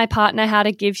taught my partner how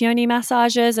to give Yoni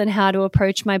massages and how to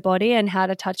approach my body and how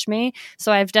to touch me.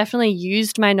 So I've definitely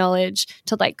used my knowledge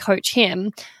to like coach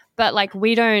him, but like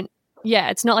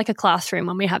it's not like a classroom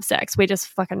when we have sex. We just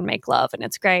fucking make love, and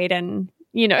it's great. And,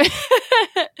 you know.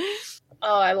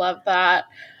 Oh, I love that.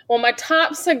 Well, my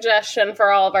top suggestion for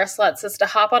all of our sluts is to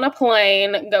hop on a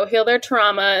plane, go heal their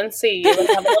trauma, and see you and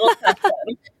have a little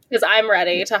session, because I'm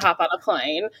ready to hop on a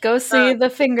plane. Go see the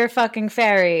finger fucking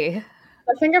fairy.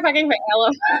 The finger fucking fairy. I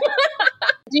love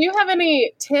Do you have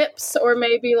any tips or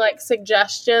maybe like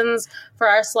suggestions for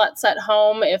our sluts at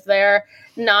home if they're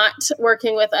not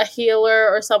working with a healer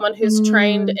or someone who's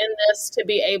trained in this, to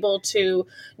be able to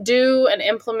do and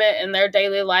implement in their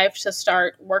daily life to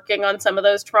start working on some of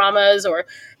those traumas, or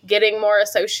getting more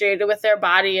associated with their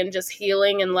body and just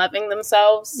healing and loving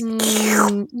themselves?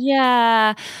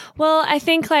 Yeah. Well, I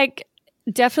think like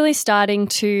definitely starting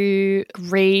to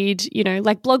read, you know,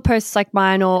 like blog posts like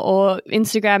mine, or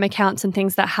Instagram accounts and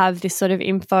things that have this sort of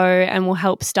info and will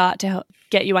help start to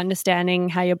get you understanding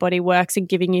how your body works and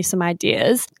giving you some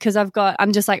ideas. Because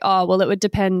I'm just like, oh, well, it would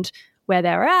depend where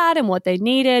they're at and what they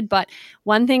needed. But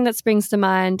one thing that springs to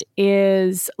mind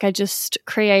is I just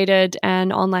created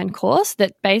an online course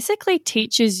that basically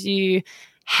teaches you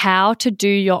how to do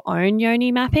your own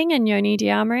yoni mapping and yoni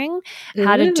de-armoring,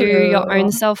 how to do your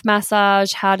own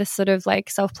self-massage, how to sort of like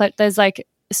self-pleasure. There's like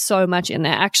so much in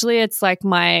there. Actually, it's like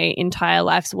my entire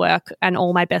life's work and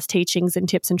all my best teachings and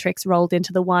tips and tricks rolled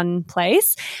into the one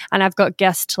place. And I've got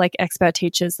guest like expert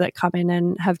teachers that come in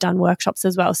and have done workshops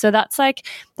as well. So that's a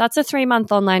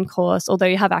 3-month online course, although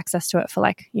you have access to it for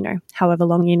like, you know, however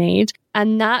long you need.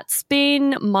 And that's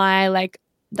been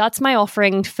that's my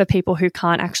offering for people who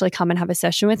can't actually come and have a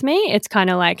session with me. It's kind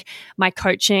of like my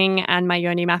coaching and my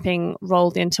yoni mapping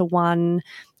rolled into one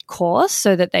course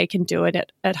so that they can do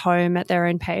it at home at their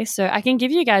own pace. So I can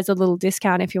give you guys a little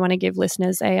discount if you want to give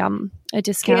listeners a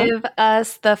discount. Give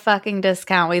us the fucking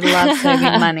discount. We love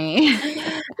saving money.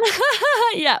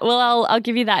 Yeah, well, I'll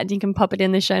give you that and you can pop it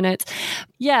in the show notes.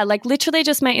 Yeah, like literally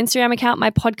just my Instagram account,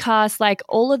 my podcast, like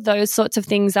all of those sorts of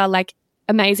things are like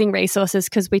amazing resources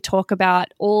because we talk about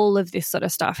all of this sort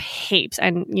of stuff heaps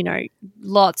and, you know,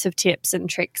 lots of tips and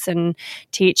tricks and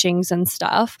teachings and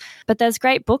stuff. But there's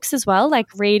great books as well, like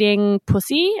Reading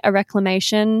Pussy, A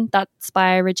Reclamation. That's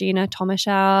by Regina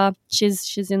Tomashow.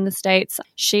 She's in the States.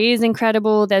 She's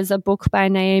incredible. There's a book by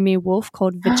Naomi Wolf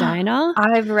called Vagina.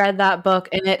 I've read that book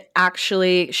and it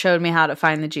actually showed me how to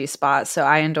find the G-spot. So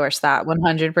I endorse that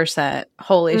 100%.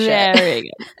 Holy shit. Very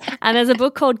good. And there's a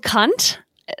book called Cunt.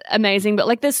 Amazing. But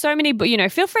like there's so many, you know,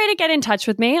 feel free to get in touch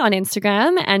with me on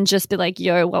Instagram and just be like,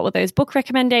 yo, what were those book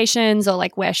recommendations or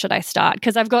like where should I start?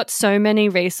 Because I've got so many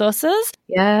resources.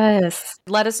 Yes.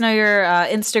 Let us know your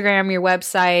Instagram, your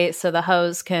website so the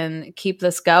hoes can keep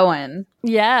this going.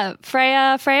 Yeah,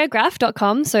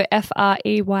 freyagraf.com. So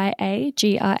FREYAGRAF.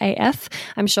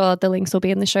 I'm sure the links will be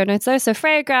in the show notes though. So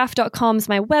freyagraf.com is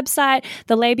my website.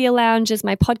 The Labia Lounge is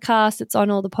my podcast. It's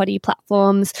on all the potty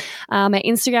platforms. My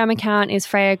Instagram account is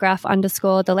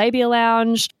freyagraf_the Labia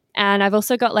Lounge. And I've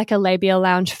also got like a Labia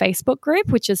Lounge Facebook group,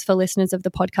 which is for listeners of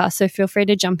the podcast. So feel free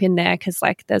to jump in there because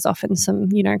like there's often some,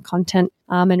 you know, content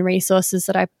and resources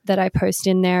that I post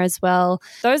in there as well.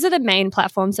 Those are the main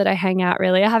platforms that I hang out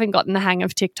really. I haven't gotten the hang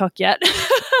of TikTok yet.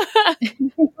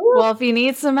 Well, if you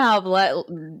need some help,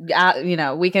 you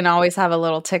know, we can always have a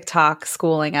little TikTok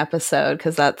schooling episode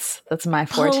because that's my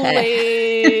forte.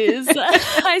 Please.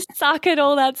 I suck at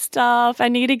all that stuff. I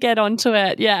need to get onto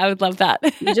it. Yeah, I would love that.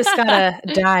 You just gotta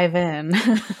dive in.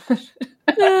 This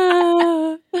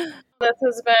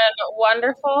has been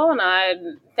wonderful, and I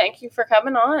thank you for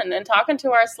coming on and talking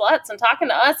to our sluts and talking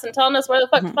to us and telling us where the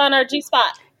fuck to find our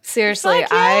G-spot. Seriously,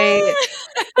 yeah.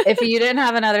 If you didn't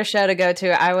have another show to go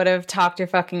to, I would have talked your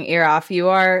fucking ear off. You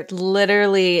are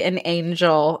literally an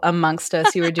angel amongst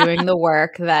us. You are doing the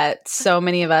work that so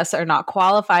many of us are not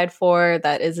qualified for,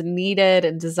 that is needed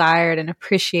and desired and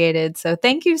appreciated. So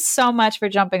thank you so much for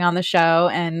jumping on the show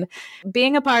and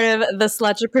being a part of the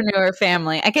Slutrepreneur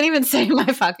family. I can't even say my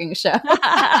fucking show.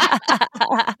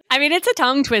 I mean, it's a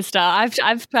tongue twister.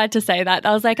 I've tried to say that.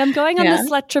 I was like, I'm going on the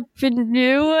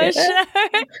Slutrepreneur show.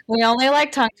 We only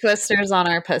like tongue twisters on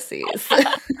our pussies.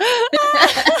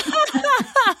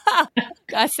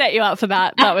 I set you up for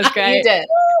that. That was great. You did.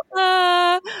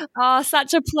 Oh,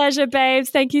 such a pleasure, babes.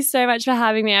 Thank you so much for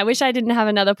having me. I wish I didn't have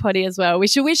another potty as well. We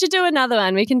should do another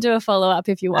one. We can do a follow-up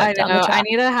if you want. I know. I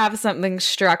need to have something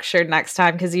structured next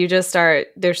time because you just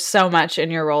there's so much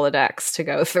in your Rolodex to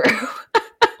go through.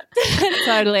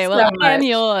 Totally. Well, I'm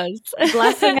yours.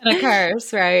 Blessing and a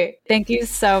curse, right? Thank you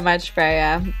so much,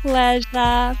 Freya.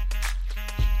 Pleasure.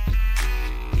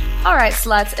 All right,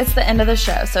 sluts, it's the end of the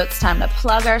show, so it's time to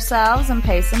plug ourselves and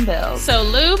pay some bills. So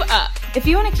lube up. If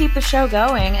you want to keep the show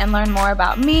going and learn more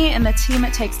about me and the team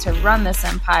it takes to run this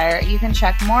empire, you can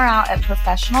check more out at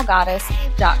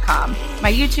professionalgoddess.com.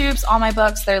 My YouTubes, all my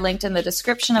books, they're linked in the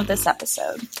description of this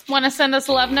episode. Want to send us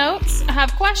love notes?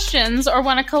 Have questions or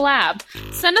want to collab?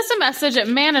 Send us a message at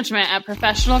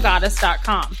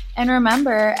management@professionalgoddess.com. And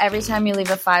remember, every time you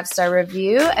leave a 5-star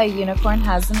review, a unicorn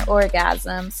has an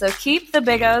orgasm. So keep the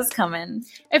big O's coming.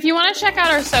 If you want to check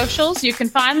out our socials, you can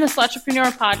find the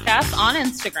Slutrepreneur podcast on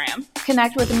Instagram.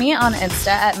 Connect with me on Insta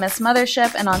at Miss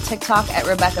Mothership and on TikTok at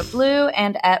Rebecca Blue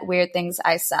and at Weird Things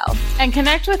I Sell. And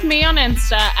connect with me on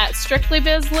Insta at Strictly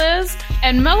Biz Liz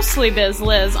and Mostly Biz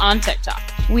Liz on TikTok.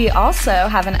 We also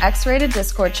have an X-rated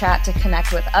Discord chat to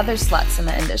connect with other sluts in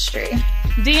the industry.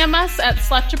 DM us at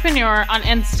Slutrepreneur on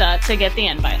Insta to get the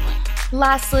invite link.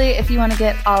 Lastly, if you want to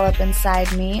get all up inside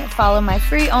me, follow my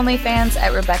free OnlyFans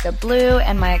at Rebecca Blue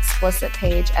and my explicit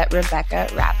page at Rebecca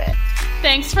Rabbit.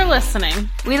 Thanks for listening.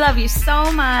 We love you so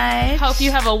much. Hope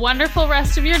you have a wonderful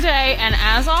rest of your day, and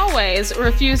as always,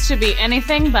 refuse to be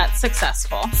anything but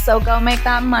successful. So go make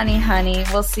that money, honey.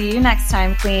 We'll see you next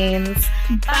time, queens.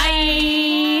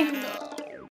 Bye.